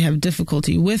because they have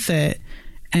difficulty with it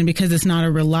and because it's not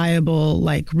a reliable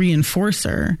like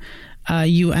reinforcer,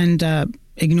 you end up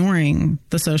ignoring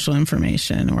the social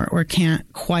information or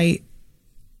can't quite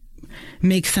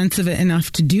make sense of it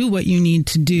enough to do what you need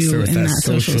to do in that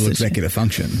social executive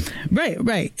function.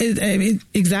 Right.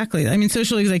 Exactly. I mean,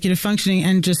 social executive functioning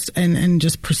and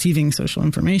just perceiving social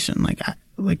information.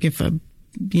 Like if our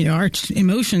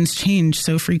emotions change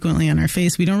so frequently on our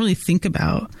face, we don't really think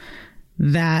about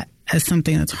that as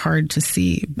something that's hard to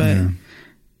see, but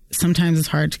sometimes it's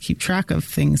hard to keep track of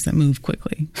things that move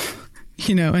quickly,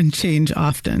 and change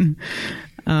often.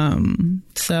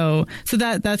 So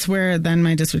that's where then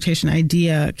my dissertation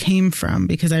idea came from,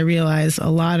 because I realized a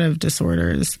lot of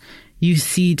disorders, you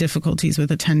see difficulties with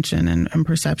attention and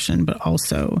perception, but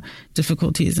also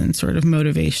difficulties in sort of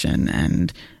motivation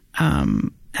and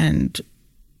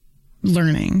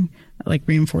learning, like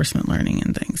reinforcement learning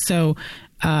and things. So,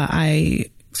 I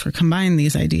sort of combined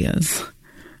these ideas.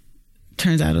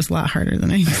 Turns out it was a lot harder than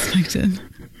I expected.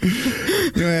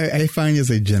 I find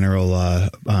as a general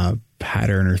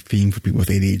pattern or theme for people with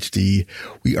ADHD,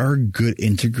 we are good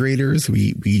integrators.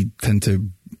 We tend to,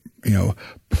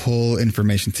 pull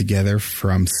information together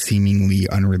from seemingly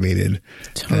unrelated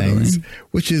things,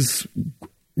 which is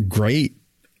great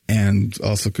and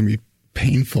also can be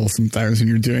painful sometimes when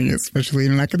you're doing it, especially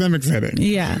in an academic setting.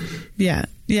 Yeah.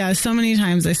 So many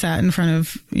times I sat in front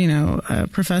of, a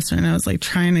professor and I was like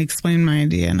trying to explain my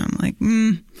idea and I'm like,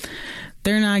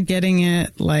 they're not getting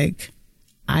it. Like,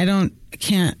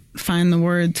 can't find the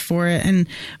words for it.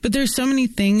 But there's so many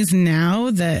things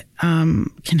now that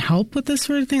can help with this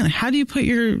sort of thing. Like, how do you put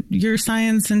your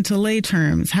science into lay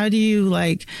terms? How do you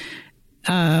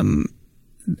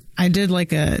I did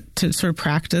to sort of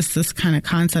practice this kind of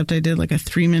concept. I did like a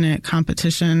 3-minute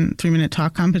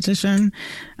talk competition,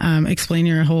 explain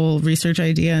your whole research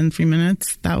idea in 3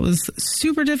 minutes. That was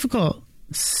super difficult.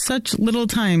 Such little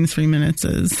time 3 minutes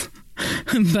is,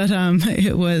 but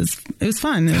it was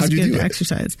fun. It was good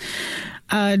exercise.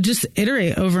 Just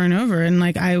iterate over and over. And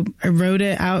I wrote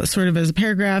it out sort of as a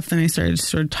paragraph. Then I started to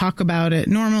sort of talk about it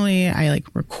normally. I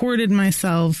recorded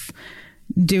myself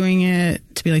doing it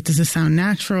to be like, does this sound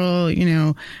natural?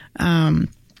 You know,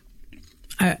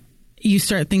 you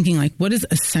start thinking like, what is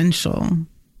essential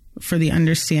for the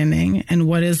understanding and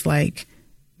what is like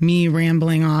me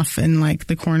rambling off in like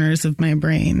the corners of my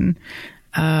brain.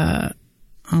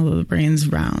 Although the brain's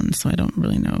round, so I don't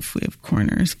really know if we have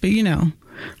corners, but you know,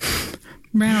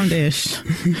 roundish.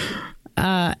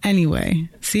 Anyway,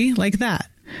 see, like that.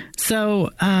 So,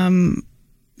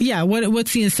 yeah,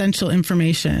 what's the essential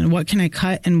information? What can I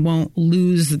cut and won't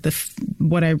lose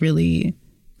the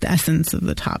essence of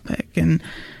the topic? And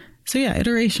so, yeah,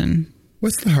 iteration.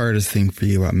 What's the hardest thing for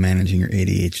you about managing your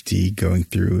ADHD going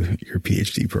through your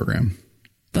PhD program?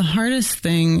 The hardest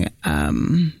thing,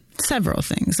 several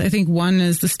things. I think one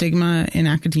is the stigma in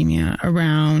academia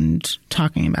around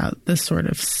talking about this sort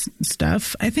of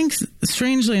stuff. I think,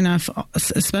 strangely enough,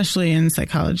 especially in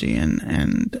psychology and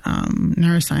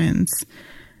neuroscience,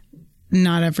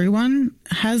 not everyone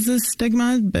has this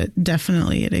stigma, but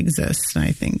definitely it exists. And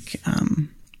I think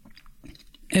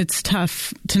it's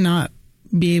tough to not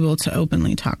be able to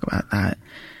openly talk about that.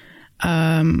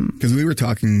 Because we were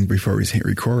talking before we hit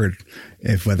record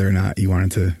if whether or not you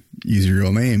wanted to use your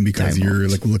real name because you're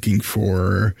like looking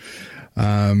for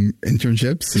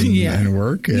internships and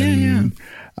work. And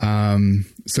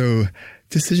so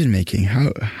decision making,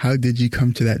 how did you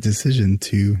come to that decision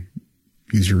to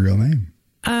use your real name?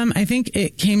 I think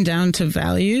it came down to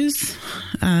values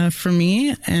for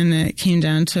me, and it came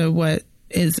down to what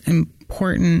is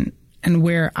important and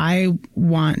where I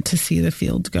want to see the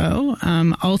field go.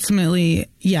 Ultimately,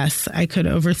 yes, I could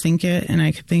overthink it and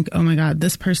I could think, oh my God,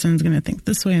 this person's going to think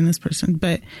this way and this person.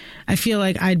 But I feel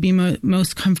like I'd be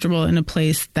most comfortable in a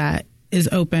place that is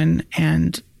open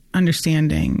and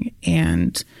understanding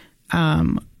and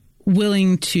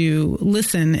willing to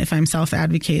listen if I'm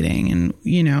self-advocating and,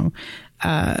 you know,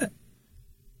 and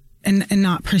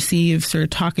not perceive sort of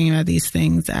talking about these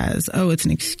things as, oh, it's an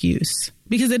excuse.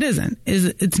 Because it isn't.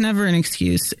 It's never an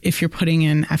excuse if you're putting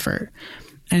in effort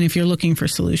and if you're looking for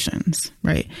solutions,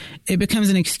 right? It becomes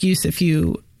an excuse if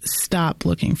you stop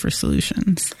looking for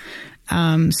solutions.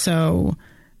 So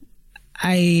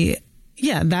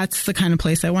that's the kind of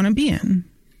place I want to be in.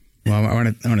 Well, I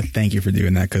want to thank you for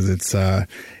doing that because it's, I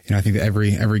think that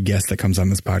every guest that comes on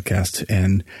this podcast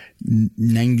and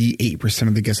 98%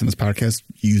 of the guests on this podcast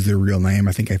use their real name.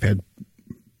 I think I've had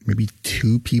maybe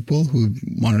 2 people who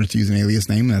wanted to use an alias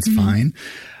name. That's fine.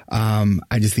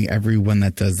 I just think everyone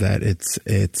that does that,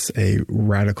 it's a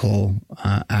radical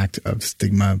act of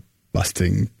stigma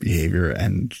busting behavior.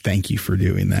 And thank you for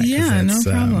doing that. Yeah, no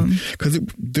problem. Because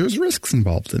there's risks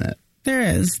involved in it. There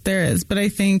is. But I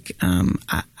think, and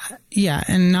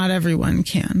not everyone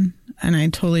can. And I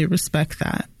totally respect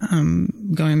that.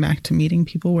 Going back to meeting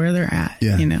people where they're at,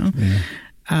 you know.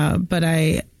 Yeah. But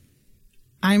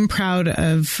I'm proud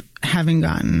of having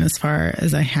gotten as far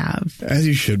as I have. As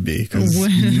you should be.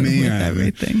 With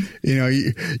everything. You know,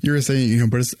 you were saying,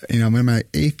 but it's, I'm in my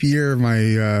 8th year of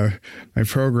my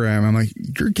program. I'm like,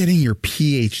 you're getting your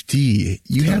Ph.D.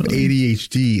 You have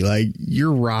ADHD. Like,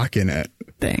 you're rocking it.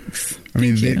 Thanks. I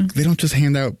mean, they don't just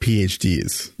hand out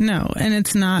PhDs. No, and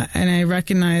it's not. And I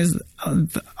recognize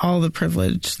all the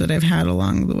privilege that I've had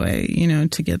along the way, you know,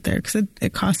 to get there. Because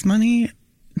it costs money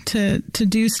to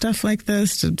do stuff like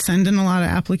this, to send in a lot of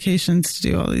applications, to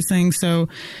do all these things. So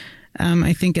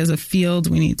I think as a field,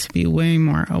 we need to be way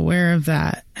more aware of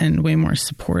that and way more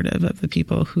supportive of the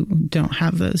people who don't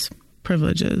have those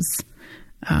privileges.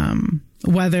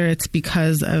 Whether it's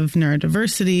because of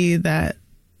neurodiversity that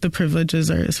the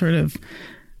privileges are sort of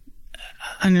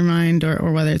undermined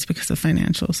or whether it's because of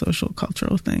financial, social,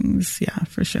 cultural things. Yeah,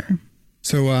 for sure.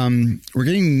 So we're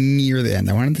getting near the end.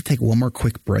 I wanted to take one more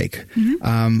quick break.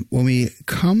 When we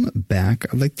come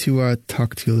back, I'd like to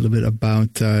talk to you a little bit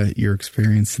about your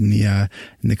experience in the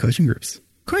coaching groups.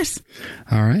 Of course.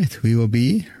 All right. We will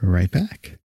be right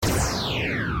back.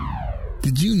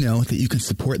 Did you know that you can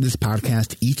support this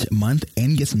podcast each month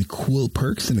and get some cool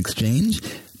perks in exchange?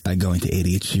 By going to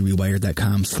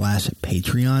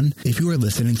ADHDrewired.com/Patreon. If you are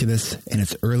listening to this and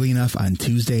it's early enough on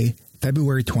Tuesday,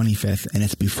 February 25th, and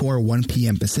it's before 1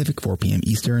 p.m. Pacific, 4 p.m.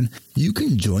 Eastern, you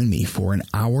can join me for an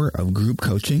hour of group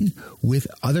coaching with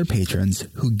other patrons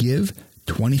who give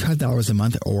 $25 a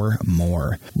month or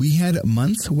more. We had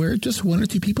months where just 1 or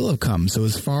 2 people have come. So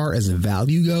as far as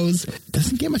value goes, it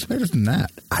doesn't get much better than that.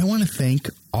 I want to thank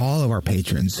all of our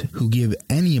patrons who give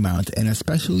any amount, and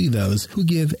especially those who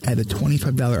give at a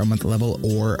 $25 a month level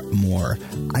or more.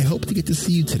 I hope to get to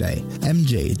see you today.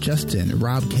 MJ, Justin,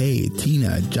 Rob K,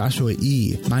 Tina, Joshua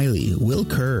E, Miley, Will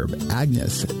Curb,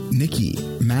 Agnes, Nikki,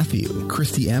 Matthew,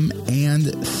 Christy M,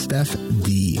 and Steph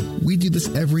D. We do this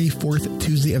every fourth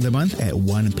Tuesday of the month at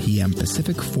 1 p.m.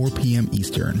 Pacific, 4 p.m.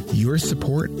 Eastern. Your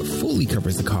support fully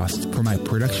covers the cost for my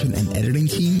production and editing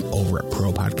team over at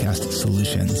Pro Podcast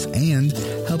Solutions and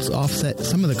helps offset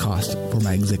some of the cost for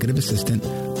my executive assistant,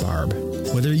 Barb.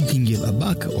 Whether you can give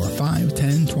 $1 or $5,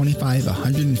 $10, $25,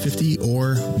 $150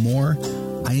 or more,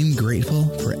 I am grateful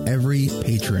for every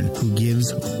patron who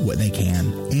gives what they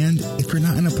can. And if you're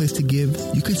not in a place to give,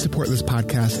 you can support this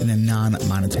podcast in a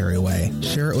non-monetary way.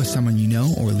 Share it with someone you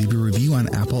know or leave a review on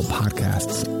Apple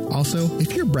Podcasts. Also,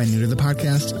 if you're brand new to the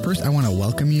podcast, first I want to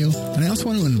welcome you, and I also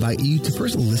want to invite you to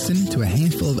first listen to a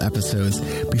handful of episodes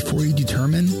before you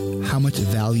determine how much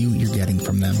value you're getting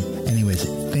from them. Anyways,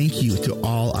 thank you to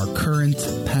all our current,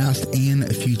 past,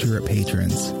 and future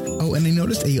patrons. Oh, and I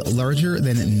noticed a larger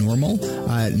than normal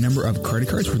number of credit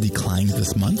cards were declined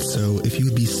this month. So if you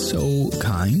would be so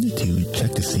kind to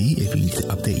check to see if you need to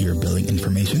update your billing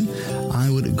information, I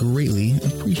would greatly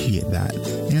appreciate that.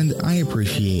 And I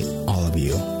appreciate all of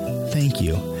you. Thank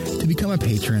you. To become a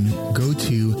patron, go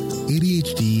to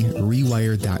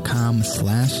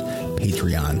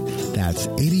ADHDrewired.com/Patreon. That's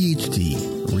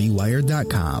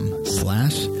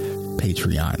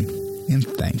ADHDrewired.com/Patreon. And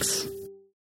thanks.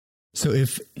 So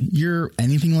if you're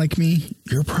anything like me,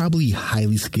 you're probably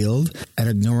highly skilled at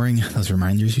ignoring those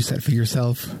reminders you set for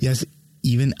yourself. Yes,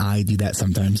 even I do that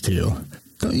sometimes too.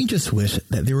 Don't you just wish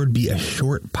that there would be a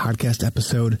short podcast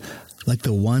episode like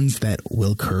the ones that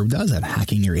Will Curb does at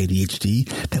Hacking Your ADHD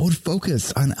that would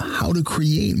focus on how to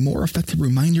create more effective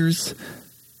reminders?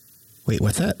 Wait,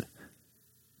 what's that?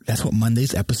 That's what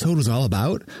Monday's episode was all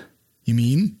about? You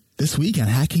mean this week on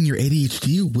Hacking Your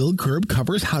ADHD, Will Curb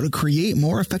covers how to create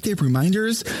more effective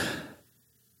reminders?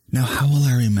 Now, how will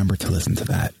I remember to listen to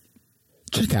that?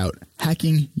 Check out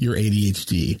Hacking Your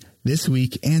ADHD this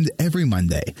week and every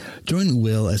Monday. Join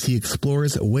Will as he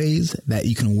explores ways that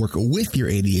you can work with your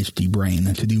ADHD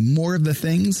brain to do more of the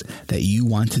things that you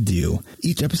want to do.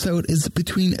 Each episode is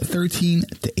between 13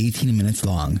 to 18 minutes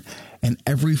long. And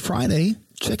every Friday,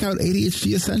 check out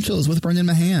ADHD Essentials with Brendan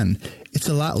Mahan. It's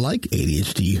a lot like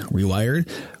ADHD Rewired,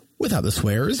 without the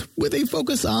swears, with a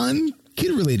focus on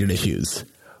kid-related issues.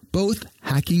 Both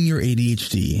Hacking Your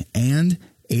ADHD and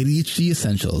ADHD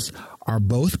Essentials are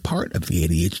both part of the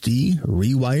ADHD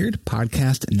Rewired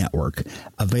podcast network,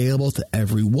 available to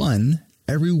everyone,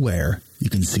 everywhere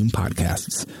you consume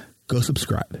podcasts. Go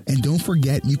subscribe. And don't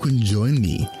forget, you can join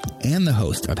me and the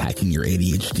host of Hacking Your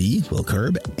ADHD, Will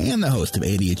Curb, and the host of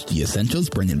ADHD Essentials,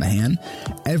 Brendan Mahan,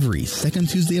 every second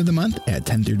Tuesday of the month at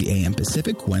 10:30 a.m.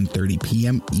 Pacific, 1:30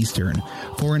 p.m. Eastern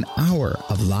for an hour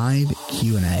of live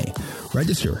Q&A.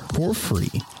 Register for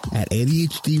free at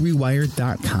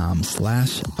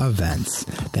ADHDrewired.com/events.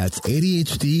 That's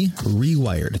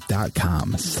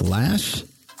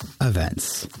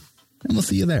ADHDrewired.com/events. And we'll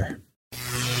see you there.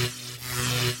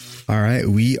 All right,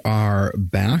 we are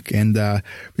back. And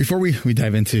before we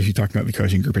dive into you talking about the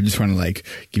coaching group, I just want to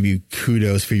give you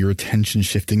kudos for your attention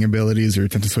shifting abilities or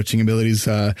attention switching abilities.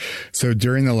 So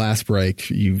during the last break,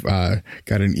 you've got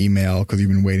an email because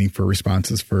you've been waiting for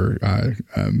responses for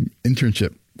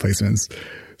internship placements.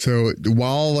 So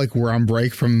while we're on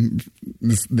break from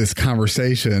this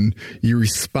conversation, you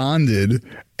responded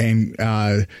and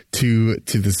to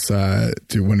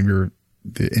one of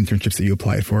the internships that you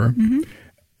applied for. Mm-hmm.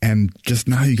 And just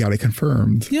now you got it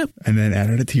confirmed. Yep. And then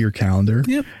added it to your calendar.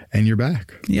 Yep. And you're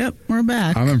back. Yep. We're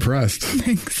back. I'm impressed.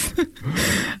 Thanks.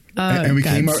 And we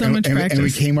came up so much practice. And we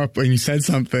came up and you said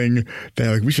something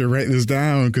that we should write this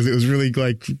down because it was really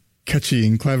catchy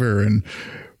and clever. And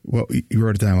you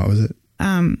wrote it down. What was it?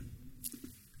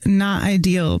 Not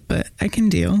ideal, but I can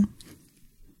deal.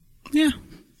 Yeah.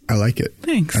 I like it.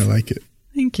 Thanks. I like it.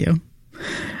 Thank you.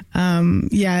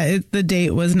 The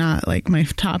date was not my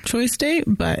top choice date,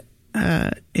 but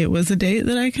it was a date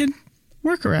that I could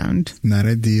work around. Not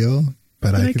ideal,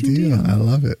 but I could deal. I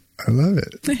love it. I love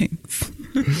it. Thanks.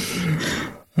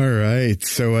 All right.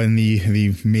 So in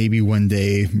the maybe one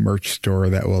day merch store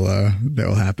that will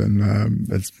happen.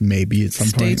 That's maybe at some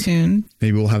point. Stay tuned.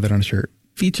 Maybe we'll have that on a shirt.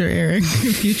 Feature Eric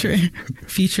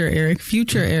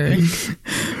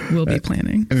will be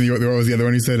planning. And what was the other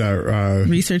one you said?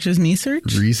 Research is me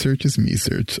search. Research is me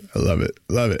search. I love it.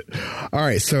 Love it. All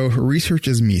right. So research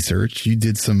is me search. You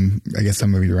did some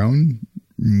of your own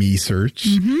me search,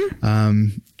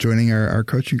 joining our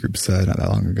coaching groups not that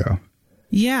long ago.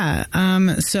 Yeah.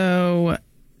 So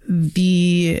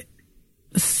the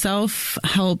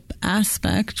self-help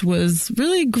aspect was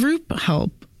really group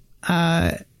help.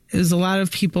 It was a lot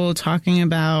of people talking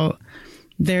about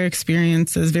their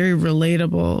experiences, very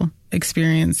relatable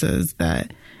experiences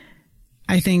that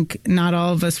I think not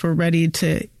all of us were ready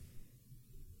to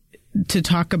to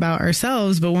talk about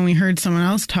ourselves. But when we heard someone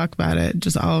else talk about it,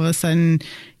 just all of a sudden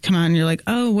come out and you're like,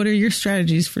 oh, what are your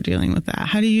strategies for dealing with that?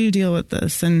 How do you deal with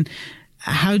this? And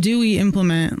how do we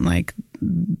implement like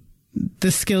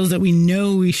the skills that we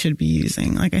know we should be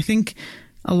using? Like, I think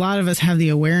a lot of us have the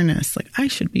awareness, like, I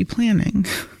should be planning.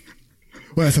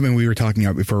 Well, that's something we were talking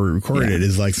about before we recorded it,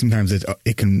 is like sometimes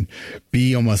it can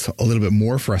be almost a little bit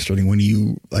more frustrating when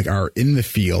you like are in the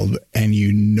field and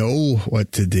you know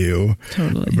what to do.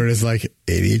 Totally. But it's like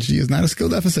ADHD is not a skill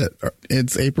deficit.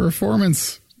 It's a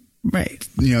performance. Right.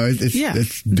 You know,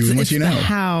 it's doing what you know. The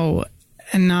how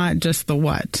and not just the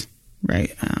what.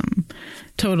 Right.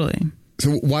 Totally.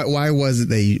 So why was it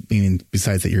that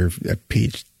besides that you're a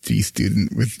Ph.D.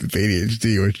 student with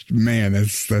ADHD, which, man,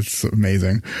 that's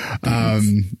amazing.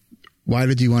 Why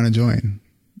did you want to join?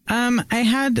 I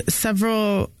had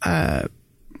several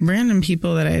random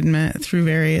people that I had met through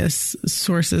various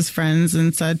sources, friends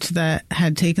and such, that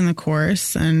had taken the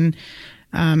course and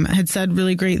had said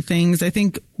really great things. I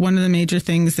think one of the major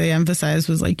things they emphasized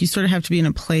was like, you sort of have to be in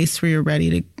a place where you're ready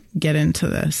to get into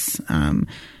this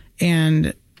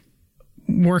and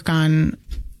work on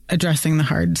addressing the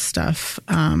hard stuff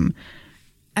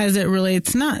as it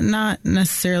relates, not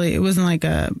necessarily, it wasn't like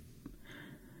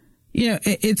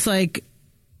it's like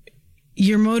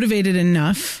you're motivated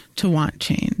enough to want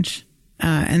change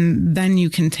and then you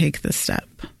can take the step.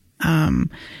 And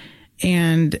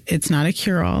it's not a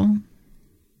cure-all,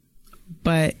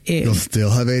 but you'll still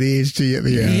have ADHD at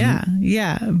the end.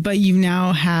 Yeah. But you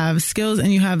now have skills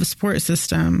and you have a support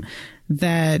system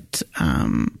that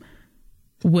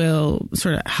will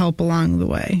sort of help along the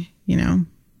way, you know,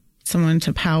 someone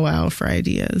to powwow for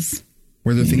ideas.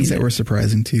 Were there things that were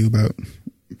surprising to you about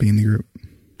being in the group?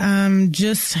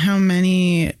 Just how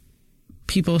many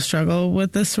people struggle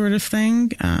with this sort of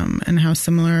thing, and how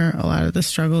similar a lot of the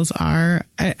struggles are.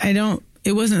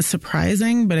 It wasn't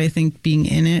surprising, but I think being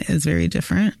in it is very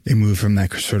different. They move from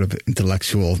that sort of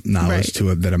intellectual knowledge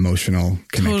to that emotional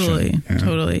connection.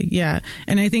 Totally. Yeah.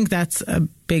 And I think that's a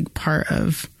big part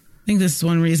of, I think this is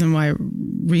one reason why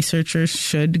researchers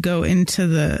should go into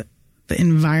the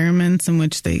environments in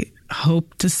which they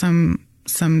hope to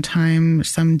sometime,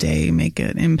 someday make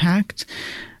an impact,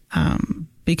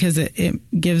 because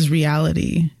it gives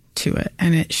reality to it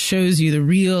and it shows you the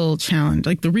real challenge,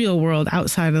 like the real world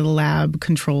outside of the lab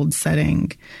controlled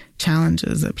setting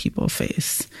challenges that people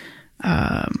face.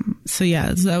 So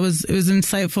it was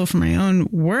insightful for my own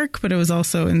work, but it was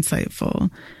also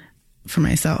insightful for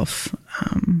myself.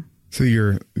 So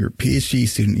you're a PhD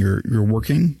student, you're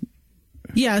working?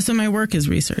 Yeah. So my work is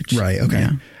research. Right. Okay.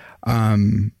 Yeah.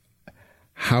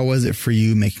 How was it for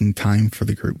you making time for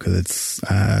the group? Cause it's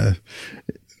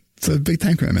a big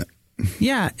time commitment.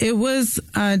 Yeah, it was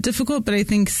difficult, but I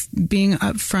think being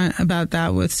upfront about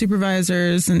that with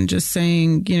supervisors and just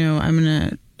saying, you know, I'm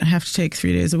going to have to take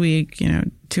 3 days a week,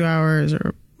 2 hours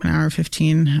or an hour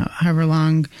 15, however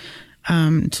long,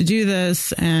 to do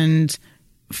this, and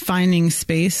finding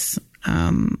space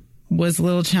was a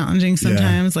little challenging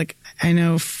sometimes. Yeah. Like, I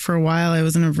know for a while I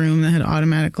was in a room that had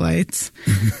automatic lights.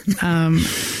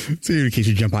 So in case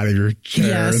you jump out of your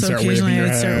chair and start waving your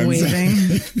hands. Start waving.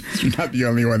 You're not the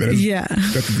only one that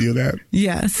has got to do that.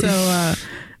 Yeah. So I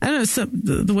don't know. So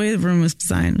the way the room was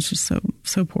designed was just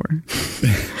so poor.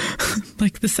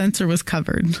 Like the sensor was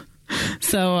covered.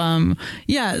 So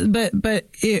but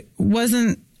it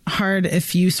wasn't hard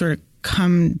if you sort of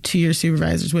come to your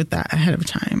supervisors with that ahead of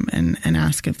time and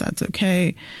ask if that's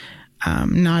okay.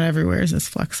 Not everywhere is as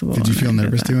flexible. Did you feel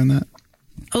nervous doing that?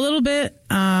 A little bit.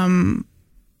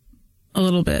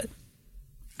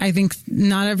 I think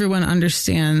not everyone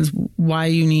understands why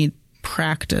you need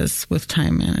practice with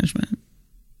time management.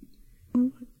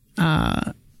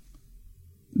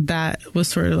 That was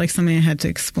sort of like something I had to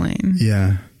explain.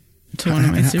 Yeah. To one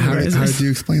of my supervisors. How did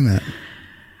you explain that?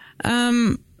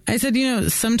 I said,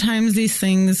 sometimes these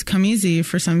things come easy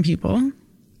for some people.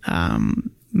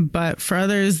 But for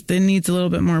others, it needs a little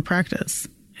bit more practice.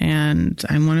 And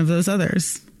I'm one of those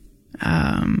others.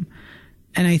 And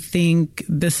I think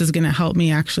this is going to help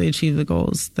me actually achieve the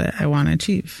goals that I want to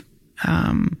achieve.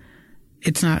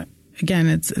 It's not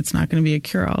going to be a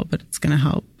cure-all, but it's going to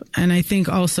help. And I think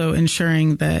also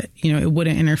ensuring that, it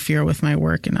wouldn't interfere with my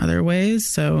work in other ways.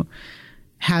 So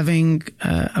having,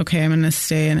 I'm going to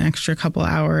stay an extra couple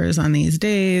hours on these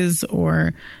days,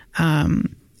 or,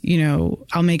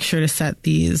 I'll make sure to set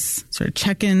these sort of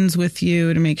check-ins with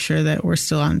you to make sure that we're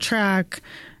still on track.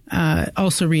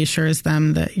 Also reassures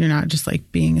them that you're not just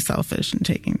like being selfish and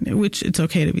which it's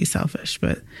okay to be selfish,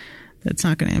 but that's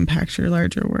not going to impact your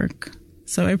larger work.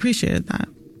 So I appreciated that.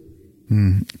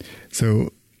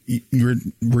 So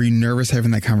were you nervous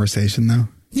having that conversation though?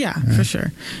 Yeah, for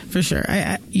sure.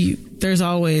 There's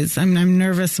always, I'm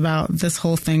nervous about this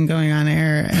whole thing going on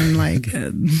air, and like I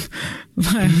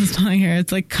was telling her,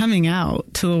 it's like coming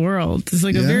out to the world. It's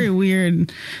like a very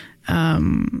weird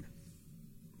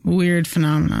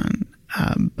phenomenon.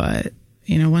 But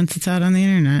you know, once it's out on the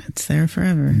internet, it's there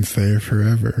forever. It's there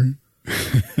forever.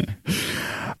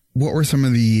 What were some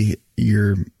of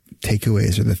your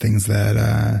takeaways, or the things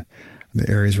that, the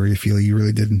areas where you feel you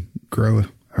really did grow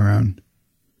around?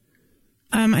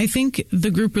 I think the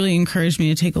group really encouraged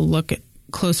me to take a look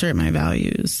closer at my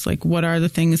values. Like, what are the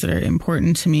things that are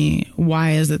important to me?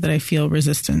 Why is it that I feel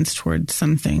resistance towards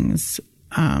some things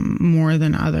more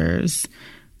than others?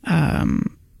 And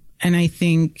I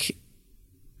think,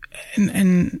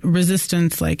 and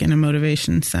resistance, like in a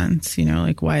motivation sense, you know,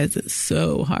 like, why is it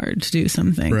so hard to do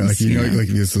some things? Right, like, you know, like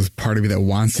there's this part of me that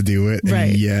wants to do it,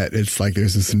 and yet it's like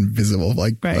there's this invisible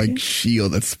like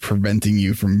shield that's preventing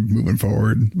you from moving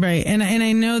forward. Right, and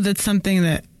I know that's something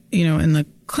that, you know, in the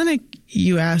clinic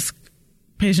you ask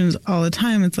patients all the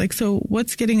time. It's like, so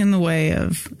what's getting in the way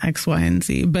of X, Y, and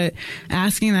Z? But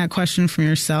asking that question from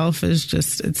yourself is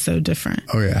just, it's so different.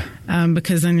 Oh yeah.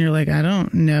 Because then you're like, I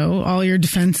don't know. All your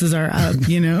defenses are up,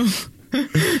 you know?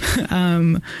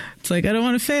 It's like, I don't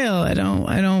want to fail. I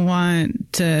don't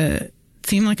want to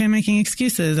seem like I'm making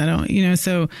excuses. I don't, you know,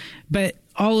 so, but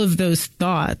all of those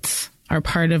thoughts are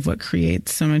part of what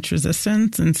creates so much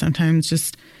resistance. And sometimes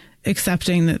just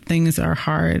accepting that things are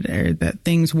hard, or that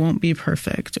things won't be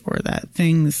perfect, or that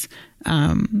things,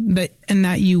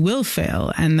 that you will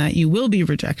fail, and that you will be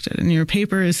rejected. And your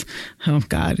papers, oh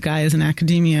God, guys in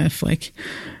academia, if like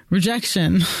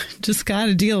rejection, just got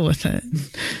to deal with it.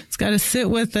 It's got to sit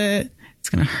with it. It's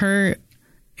going to hurt.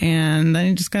 And then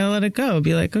you just got to let it go.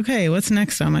 Be like, okay, what's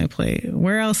next on my plate?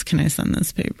 Where else can I send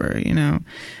this paper? You know,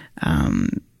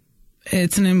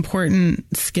 it's an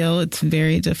important skill. It's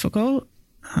very difficult.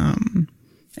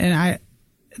 And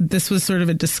this was sort of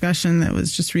a discussion that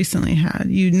was just recently had.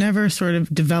 You never sort of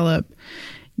develop,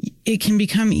 it can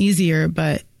become easier,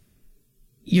 but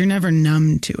you're never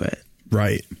numb to it.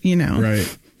 Right. You know?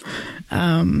 Right.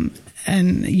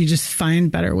 And you just find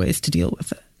better ways to deal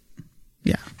with it.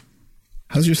 Yeah.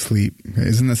 How's your sleep?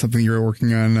 Isn't that something you were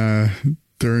working on,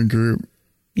 during group?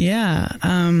 Yeah.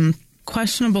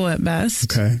 Questionable at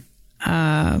best. Okay.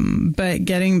 But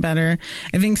getting better.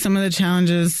 I think some of the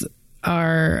challenges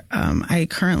are, I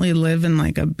currently live in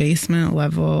like a basement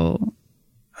level,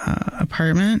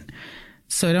 apartment.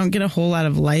 So I don't get a whole lot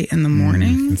of light in the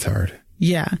morning. It's hard.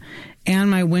 Yeah.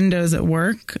 And my windows at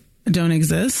work don't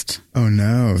exist. Oh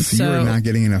no. So you are not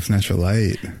getting enough natural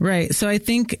light. Right. So I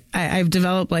think I've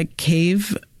developed like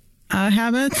cave,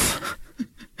 habits.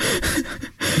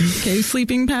 Cave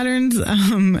sleeping patterns,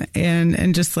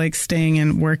 and just like staying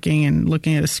and working and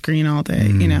looking at a screen all day,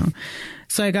 you know.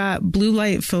 So I got blue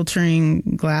light filtering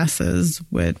glasses,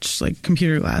 which like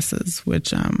computer glasses,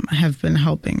 which have been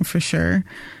helping for sure.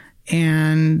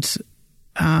 And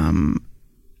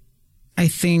I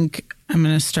think I'm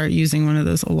going to start using one of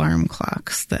those alarm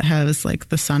clocks that has like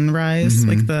the sunrise,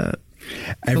 like the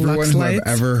everyone who I've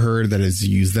ever heard that has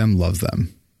used them loves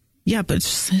them. Yeah, but it's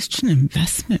such an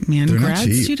investment, man. They're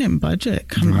grad student budget.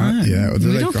 Come on. Yeah,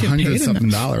 they're like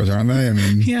 $100-something, aren't they? I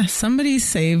mean, yeah, somebody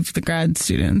save the grad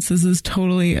students. This is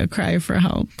totally a cry for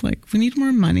help. Like, we need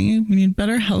more money. We need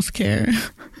better health care.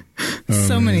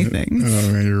 Many things.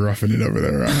 Oh man, you're roughing it over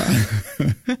there.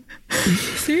 Huh?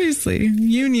 Seriously,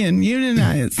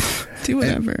 unionize, do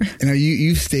whatever. And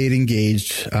you've stayed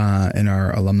engaged in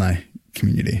our alumni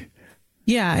community.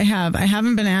 Yeah, I have. I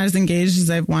haven't been as engaged as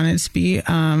I've wanted to be,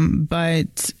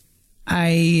 but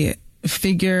I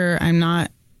figure I'm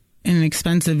not in an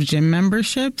expensive gym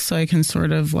membership, so I can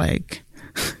sort of like,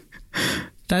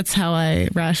 that's how I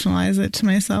rationalize it to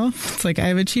myself. It's like I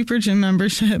have a cheaper gym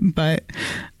membership, but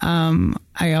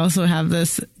I also have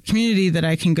this community that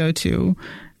I can go to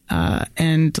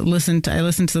and listen to. I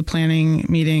listen to the planning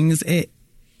meetings.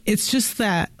 It's just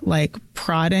that like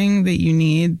prodding that you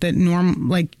need that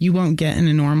like you won't get in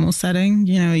a normal setting.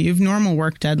 You know, you have normal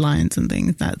work deadlines and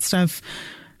things, that stuff,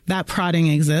 that prodding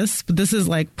exists, but this is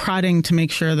like prodding to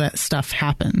make sure that stuff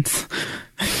happens,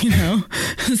 you know?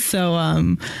 So,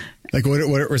 like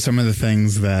what were some of the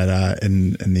things that,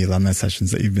 in the alumni sessions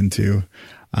that you've been to,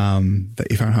 that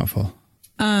you found helpful?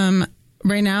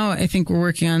 Right now, I think we're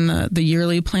working on the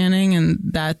yearly planning, and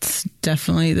that's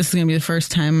definitely, this is going to be the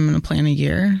first time I'm going to plan a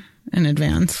year in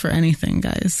advance for anything,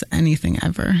 guys, anything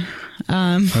ever.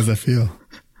 How's that feel?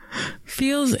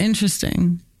 Feels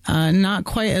interesting. Not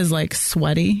quite as like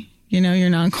sweaty, you know, you're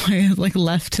not quite like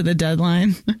left to the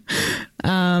deadline.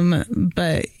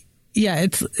 But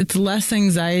it's less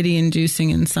anxiety inducing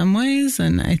in some ways,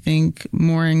 and I think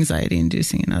more anxiety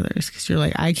inducing in others, because you're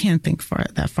like, I can't think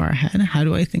that far ahead. How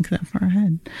do I think that far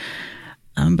ahead?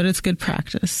 But it's good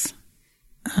practice.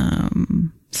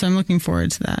 So I'm looking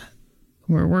forward to that.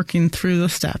 We're working through the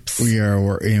steps. We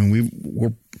are, and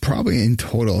we're probably in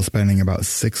total spending about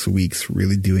 6 weeks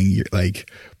really doing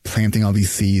planting all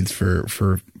these seeds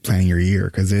for planning your year.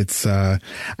 Cause it's, I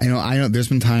know there's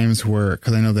been times where,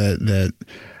 cause I know that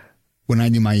when I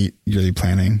do my yearly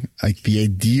planning, like the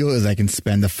ideal is I can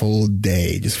spend a full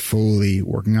day just fully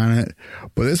working on it.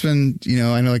 But there's been,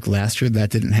 I know like last year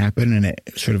that didn't happen, and it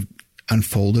sort of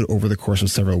unfolded over the course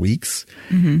of several weeks.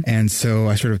 Mm-hmm. And so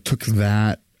I sort of took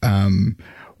that,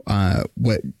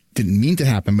 what didn't mean to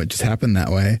happen, but just happened that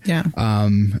way. Yeah.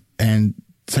 And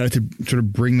decided to sort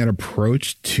of bring that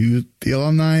approach to the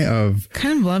alumni of.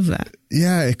 Kind of love that.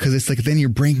 Yeah. Cause it's like, then your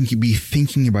brain can be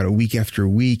thinking about it week after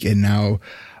week. And now,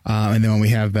 and then when we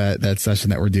have that session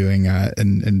that we're doing,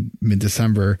 in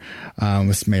mid-December,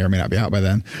 this may or may not be out by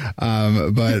then.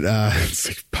 But it's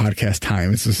like podcast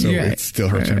time. It's just so it still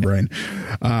hurts my brain.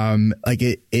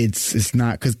 It's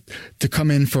not, cause to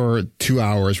come in for 2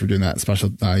 hours, we're doing that special,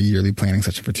 yearly planning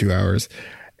session for 2 hours.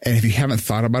 And if you haven't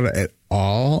thought about it at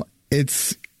all,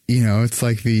 it's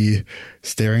like the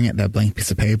staring at that blank piece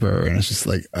of paper, and it's just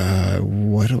like,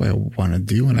 what do I want to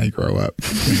do when I grow up?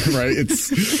 Right.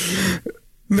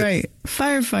 Right.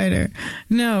 Firefighter.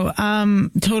 No,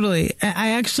 totally.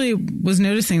 I actually was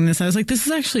noticing this. I was like, this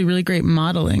is actually really great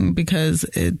modeling, because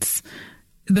it's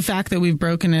the fact that we've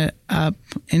broken it up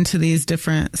into these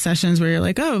different sessions where you're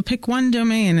like, oh, pick one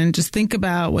domain and just think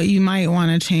about what you might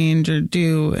want to change or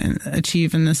do and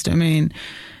achieve in this domain.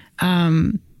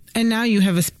 And now you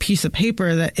have a piece of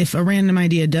paper that if a random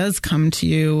idea does come to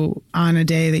you on a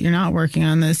day that you're not working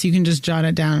on this, you can just jot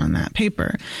it down on that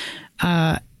paper.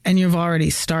 And you've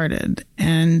already started.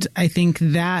 And I think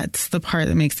that's the part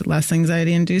that makes it less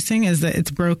anxiety inducing, is that it's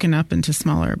broken up into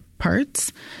smaller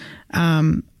parts.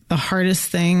 The hardest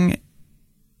thing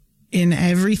in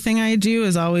everything I do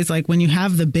is always like, when you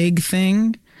have the big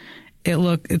thing,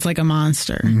 it's like a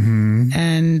monster. Mm-hmm.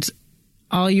 And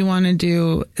all you want to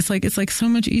do, it's like so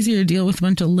much easier to deal with a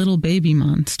bunch of little baby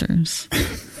monsters,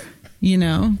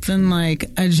 than like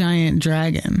a giant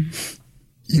dragon.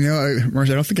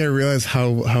 Marcia, I don't think I realized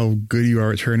how good you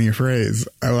are at turning a phrase.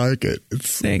 I like it.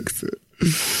 Thanks.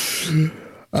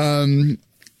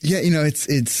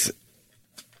 It's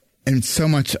and so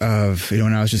much of,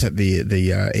 when I was just at the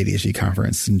ADHD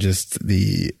conference, and just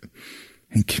and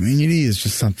community is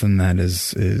just something that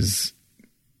is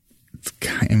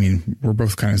we're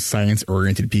both kind of science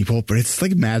oriented people, but it's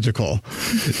like magical,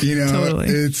 Totally.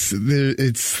 It's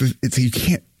you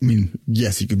can't,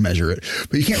 yes, you could measure it,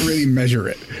 but you can't really measure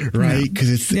it, right? Because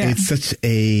it's such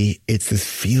it's this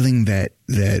feeling that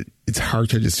it's hard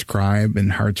to describe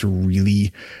and hard to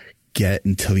really get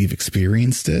until you've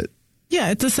experienced it.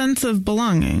 Yeah, it's a sense of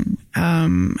belonging,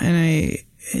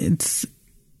 it's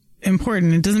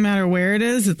important. It doesn't matter where it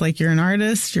is. It's like you're an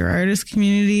artist, your artist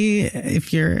community.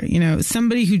 If you're,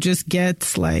 somebody who just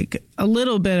gets like a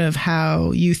little bit of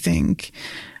how you think.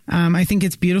 I think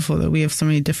it's beautiful that we have so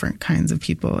many different kinds of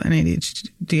people in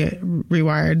ADHD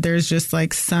Rewired. There's just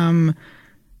like some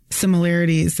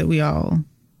similarities that we all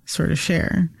sort of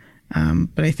share.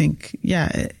 But I think,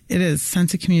 it is.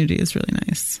 Sense of community is really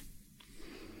nice.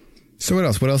 So what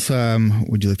else? What else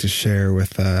would you like to share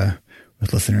with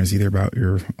listeners, either about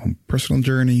your own personal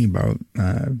journey, about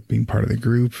being part of the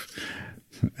group,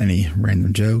 any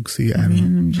random jokes?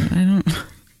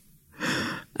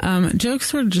 Jokes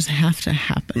sort of just have to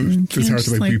happen. It's hard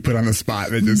to be put on the spot.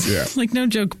 Like no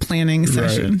joke planning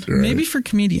session. Right. Maybe for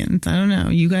comedians. I don't know.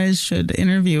 You guys should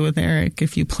interview with Eric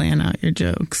if you plan out your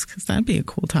jokes, because that'd be a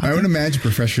cool topic. I would imagine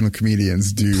professional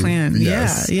comedians do plan.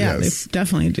 Yes. They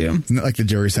definitely do. Isn't that like the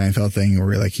Jerry Seinfeld thing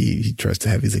where like he tries to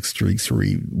have these like streaks where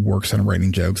he works on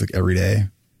writing jokes like every day?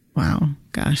 Wow.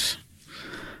 Gosh.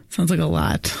 Sounds like a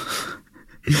lot.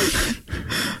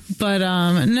 But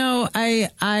no,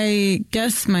 I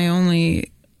guess my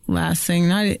only last thing,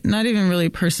 not even really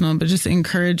personal, but just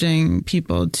encouraging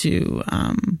people to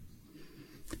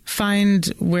find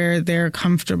where they're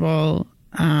comfortable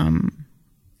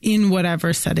in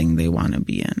whatever setting they want to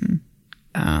be in.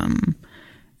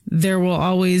 There will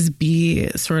always be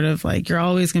sort of like, you're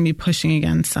always going to be pushing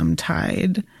against some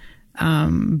tide,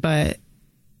 but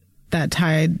that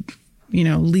tide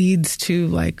leads to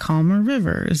like calmer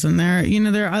rivers. And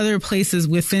there are other places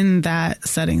within that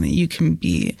setting that you can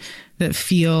be that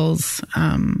feels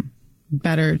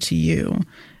better to you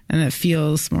and that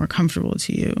feels more comfortable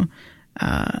to you.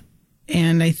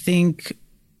 And I think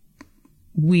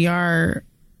we are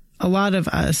a lot of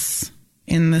us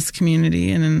in this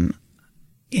community and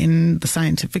in the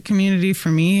scientific community, for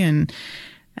me, and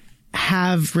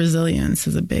have resilience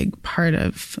as a big part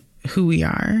of who we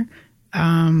are.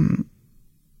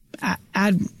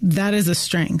 That is a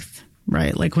strength,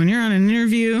 right? Like when you're on an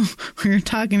interview, when you're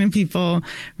talking to people,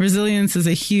 resilience is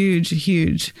a huge,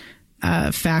 huge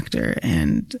factor,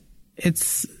 and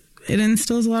it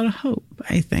instills a lot of hope,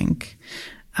 I think.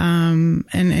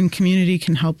 And community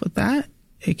can help with that.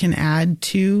 It can add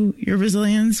to your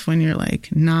resilience when you're like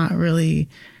not really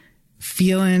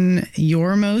feeling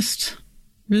your most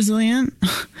resilient.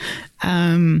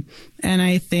 And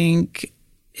I think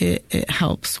it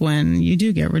helps when you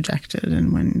do get rejected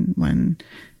and when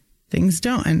things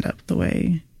don't end up the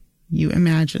way you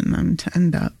imagine them to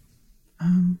end up.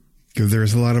 Because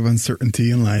there's a lot of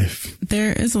uncertainty in life.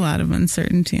 There is a lot of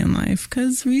uncertainty in life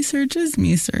because research is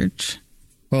me-search.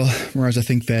 Well, Merage, I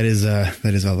think that is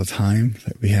all the time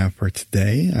that we have for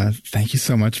today. Thank you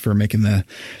so much for making the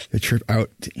trip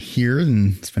out here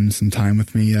and spending some time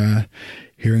with me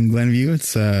here in Glenview.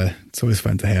 It's always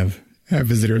fun to have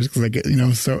visitors because I get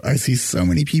I see so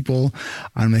many people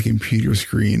on my computer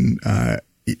screen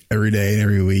every day and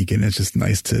every week, and it's just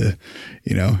nice to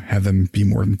have them be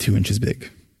more than 2 inches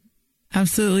big.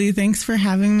 Absolutely. Thanks for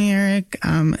having me, Eric.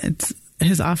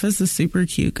 His office is super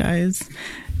cute, guys.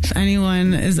 If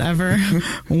anyone is ever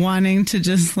wanting to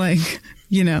just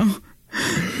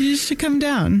you should come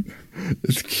down.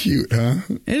 It's cute, huh?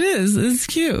 It is. It's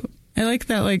cute. I like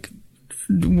that,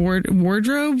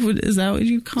 wardrobe. Is that what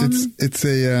you call it? It's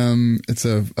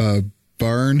a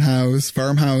farmhouse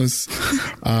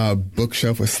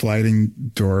bookshelf with sliding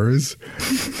doors.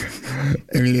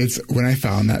 I mean, it's when I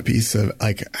found that piece of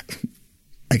I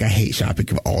hate shopping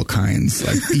of all kinds,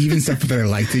 even stuff that I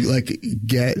like to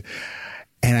get.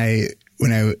 And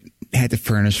when I had to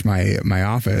furnish my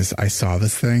office, I saw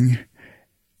this thing.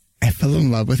 I fell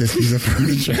in love with this piece of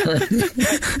furniture. Nice.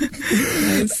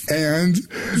 And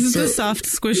this is the soft,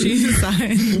 squishy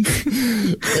side.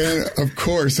 And of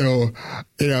course,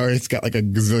 it's got like a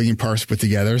gazillion parts put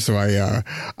together. So I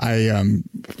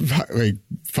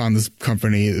found this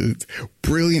company,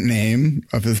 brilliant name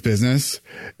of this business.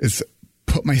 It's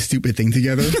Put My Stupid Thing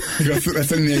Together. That's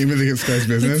the name of this guy's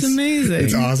business. It's amazing.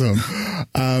 It's awesome.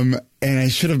 And I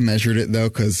should have measured it though,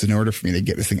 because in order for me to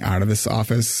get this thing out of this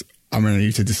office, I'm going to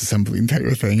need to disassemble the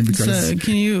entire thing. So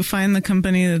can you find the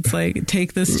company that's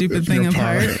take this stupid thing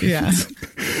apart? Yeah.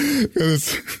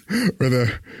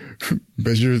 Where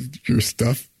measure your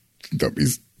stuff. Don't be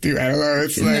stupid. I don't know.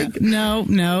 It's no.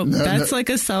 That's like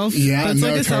a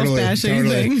self-bashing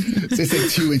thing.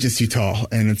 It's 2 inches too tall,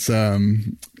 and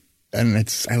I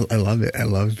love it. I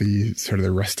love the sort of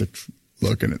the rustic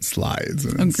look, and it slides.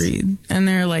 And agreed. And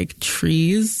they're like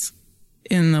trees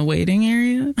in the waiting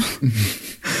area.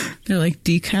 They're like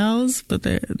decals, but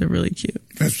they're really cute.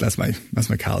 That's my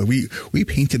college. We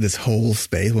painted this whole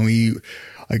space when we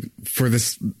for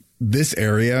this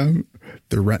area.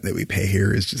 The rent that we pay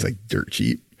here is just dirt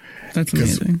cheap. That's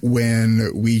amazing.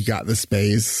 When we got the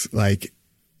space,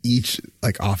 each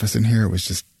office in here was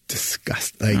just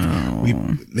disgusting. We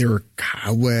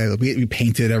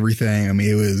painted everything. I mean,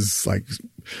 it was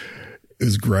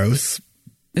gross.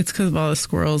 It's because of all the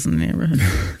squirrels in the neighborhood.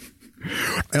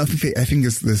 I think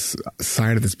this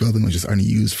side of this building was just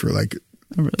unused for 2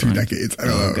 decades. I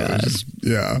don't know. God.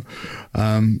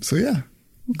 So yeah.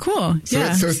 Cool.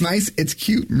 Yeah. So it's nice. It's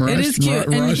cute. Merage, it is cute.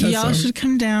 And y'all should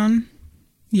come down.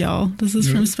 Y'all, this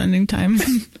is from spending time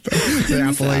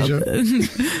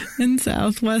in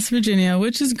Southwest Virginia,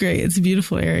 which is great. It's a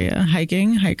beautiful area.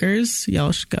 Hikers,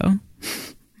 y'all should go.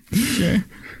 Sure.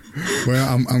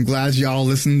 Well, I'm glad y'all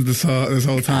listened this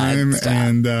whole time,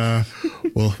 and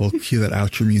we'll cue that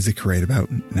outro music right about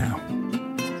now.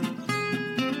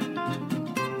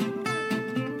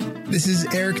 This is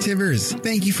Eric Tivers.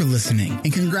 Thank you for listening,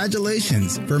 and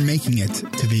congratulations for making it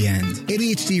to the end.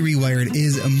 ADHD Rewired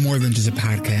is more than just a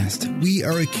podcast. We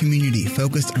are a community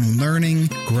focused on learning,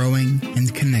 growing,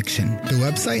 and connection. The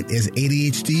website is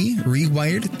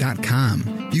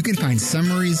ADHDrewired.com. You can find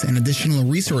summaries and additional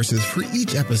resources for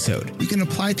each episode. You can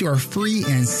apply to our free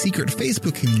and secret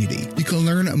Facebook community. You can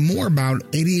learn more about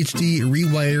ADHD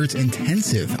Rewired's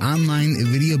intensive online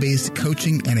video-based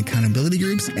coaching and accountability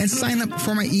groups, and sign up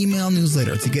for my email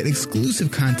newsletter to get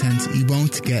exclusive content you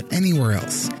won't get anywhere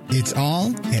else. It's all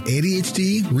at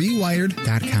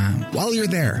ADHDrewired.com. While you're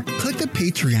there, click the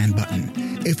Patreon button.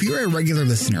 If you're a regular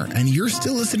listener and you're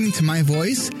still listening to my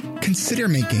voice, Consider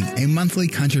making a monthly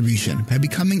contribution by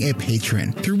becoming a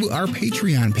patron through our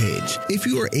Patreon page. If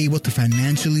you are able to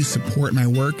financially support my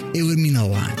work, it would mean a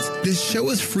lot. This show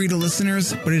is free to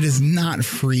listeners, but it is not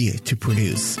free to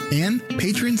produce. And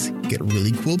patrons get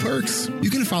really cool perks. You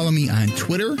can follow me on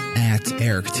Twitter at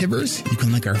Eric Tivers. You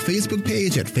can like our Facebook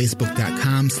page at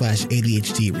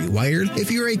facebook.com/ADHD Rewired.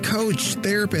 If you're a coach,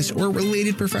 therapist, or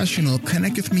related professional,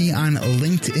 connect with me on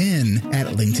LinkedIn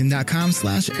at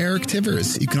linkedin.com/Eric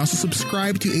Tivers. You can also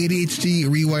subscribe to ADHD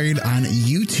Rewired on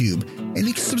YouTube. And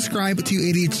you can subscribe to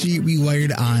ADHD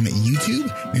Rewired on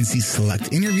YouTube and see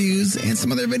select interviews and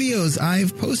some other videos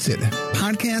I've posted.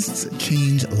 Podcasts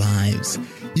change lives.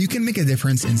 You can make a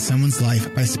difference in someone's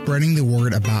life by spreading the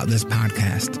word about this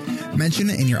podcast. Mention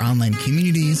it in your online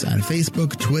communities on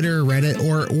Facebook, Twitter, Reddit,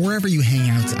 or wherever you hang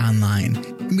out online.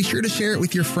 And be sure to share it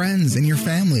with your friends and your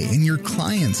family and your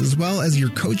clients, as well as your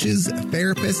coaches,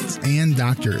 therapists, and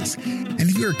doctors. And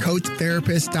if you're a coach,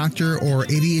 therapist, doctor, or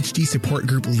ADHD support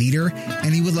group leader,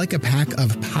 and you would like a pack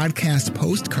of podcast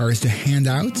postcards to hand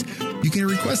out, you can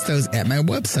request those at my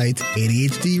website,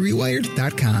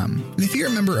 ADHDrewired.com. And if you're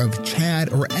a member of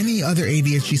CHAD or any other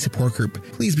ADHD support group,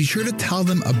 please be sure to tell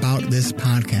them about this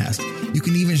podcast. You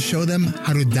can even show them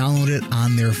how to download it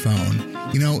on their phone.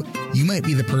 You know, you might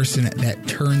be the person that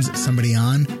turns somebody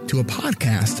on to a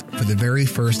podcast for the very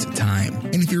first time.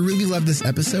 And if you really love this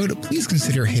episode, please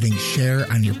consider hitting share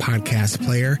on your podcast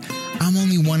player. I'm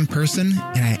only one person,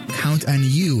 and I count on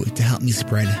you to help me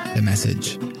spread the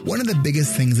message. One of the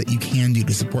biggest things that you can do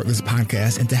to support this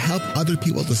podcast and to help other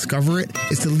people discover it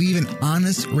is to leave an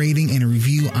honest rating and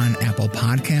review on Apple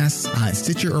Podcasts,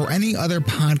 Stitcher, or any other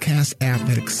podcast app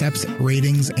that accepts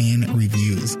ratings and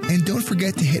reviews. And don't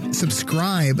forget to hit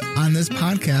subscribe on this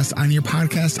podcast on your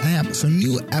podcast app so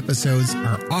new episodes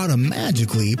are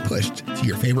automatically pushed to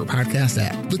your favorite podcast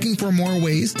app. Looking for more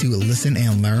ways to listen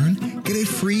and learn? Get a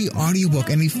free audiobook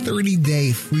and a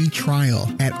 30-day free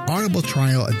trial at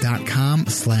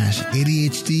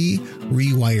audibletrial.com/ADHD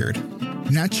Rewired.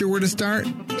 Not sure where to start?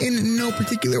 In no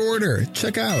particular order.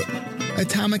 Check out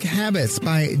Atomic Habits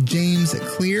by James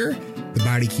Clear, The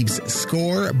Body Keeps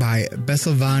Score by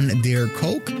Bessel van der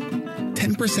Kolk,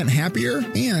 10% Happier,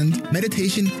 and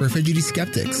Meditation for Fidgety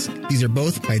Skeptics. These are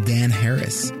both by Dan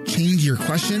Harris. Change Your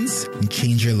Questions and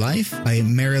Change Your Life by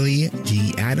Marilee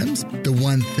G. Adams. The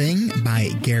One Thing by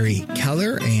Gary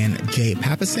Keller and Jay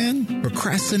Papasan.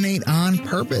 Procrastinate on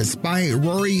Purpose by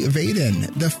Rory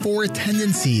Vaden. The Four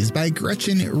Tendencies by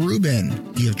Gretchen Rubin.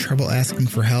 Do you have trouble asking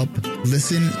for help?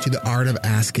 Listen to The Art of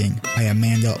Asking by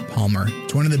Amanda Palmer.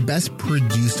 It's one of the best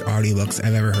produced audiobooks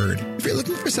I've ever heard. If you're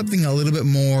looking for something a little bit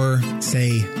more,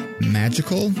 say,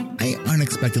 magical, I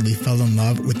unexpectedly fell in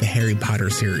love with the Harry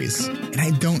Potter series. And I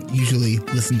don't usually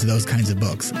listen to those kinds of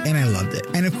books, and I loved it.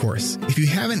 And of course, if you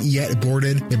haven't yet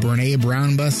boarded the Brene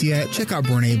Brown bus yet, check out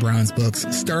Brene Brown's books,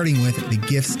 starting with The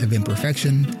Gifts of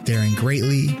Imperfection, Daring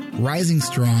Greatly, Rising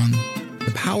Strong,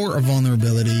 The Power of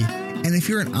Vulnerability. And if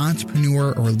you're an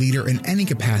entrepreneur or leader in any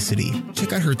capacity,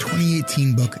 check out her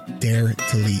 2018 book, Dare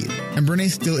to Lead. And Brene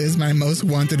still is my most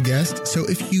wanted guest, so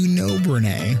if you know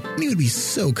Brene, and you would be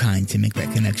so kind to make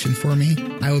that connection for me,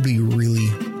 I would be really,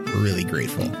 really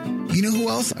grateful. You know who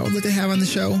else I would like to have on the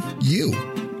show? You.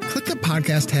 Click the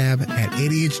podcast tab at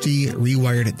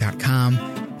ADHDrewired.com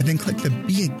and then click the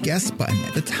Be a Guest button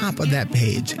at the top of that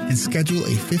page and schedule a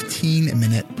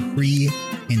 15-minute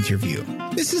pre-interview.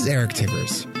 This is Eric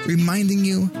Tivers, reminding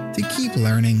you to keep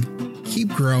learning, keep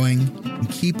growing, and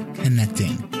keep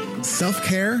connecting.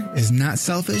 Self-care is not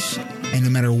selfish, and no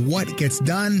matter what gets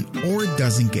done or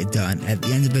doesn't get done, at the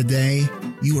end of the day,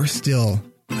 you are still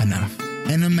enough.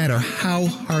 And no matter how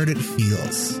hard it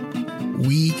feels,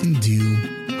 we can do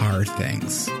hard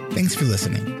things. Thanks for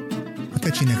listening. I'll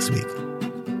catch you next week.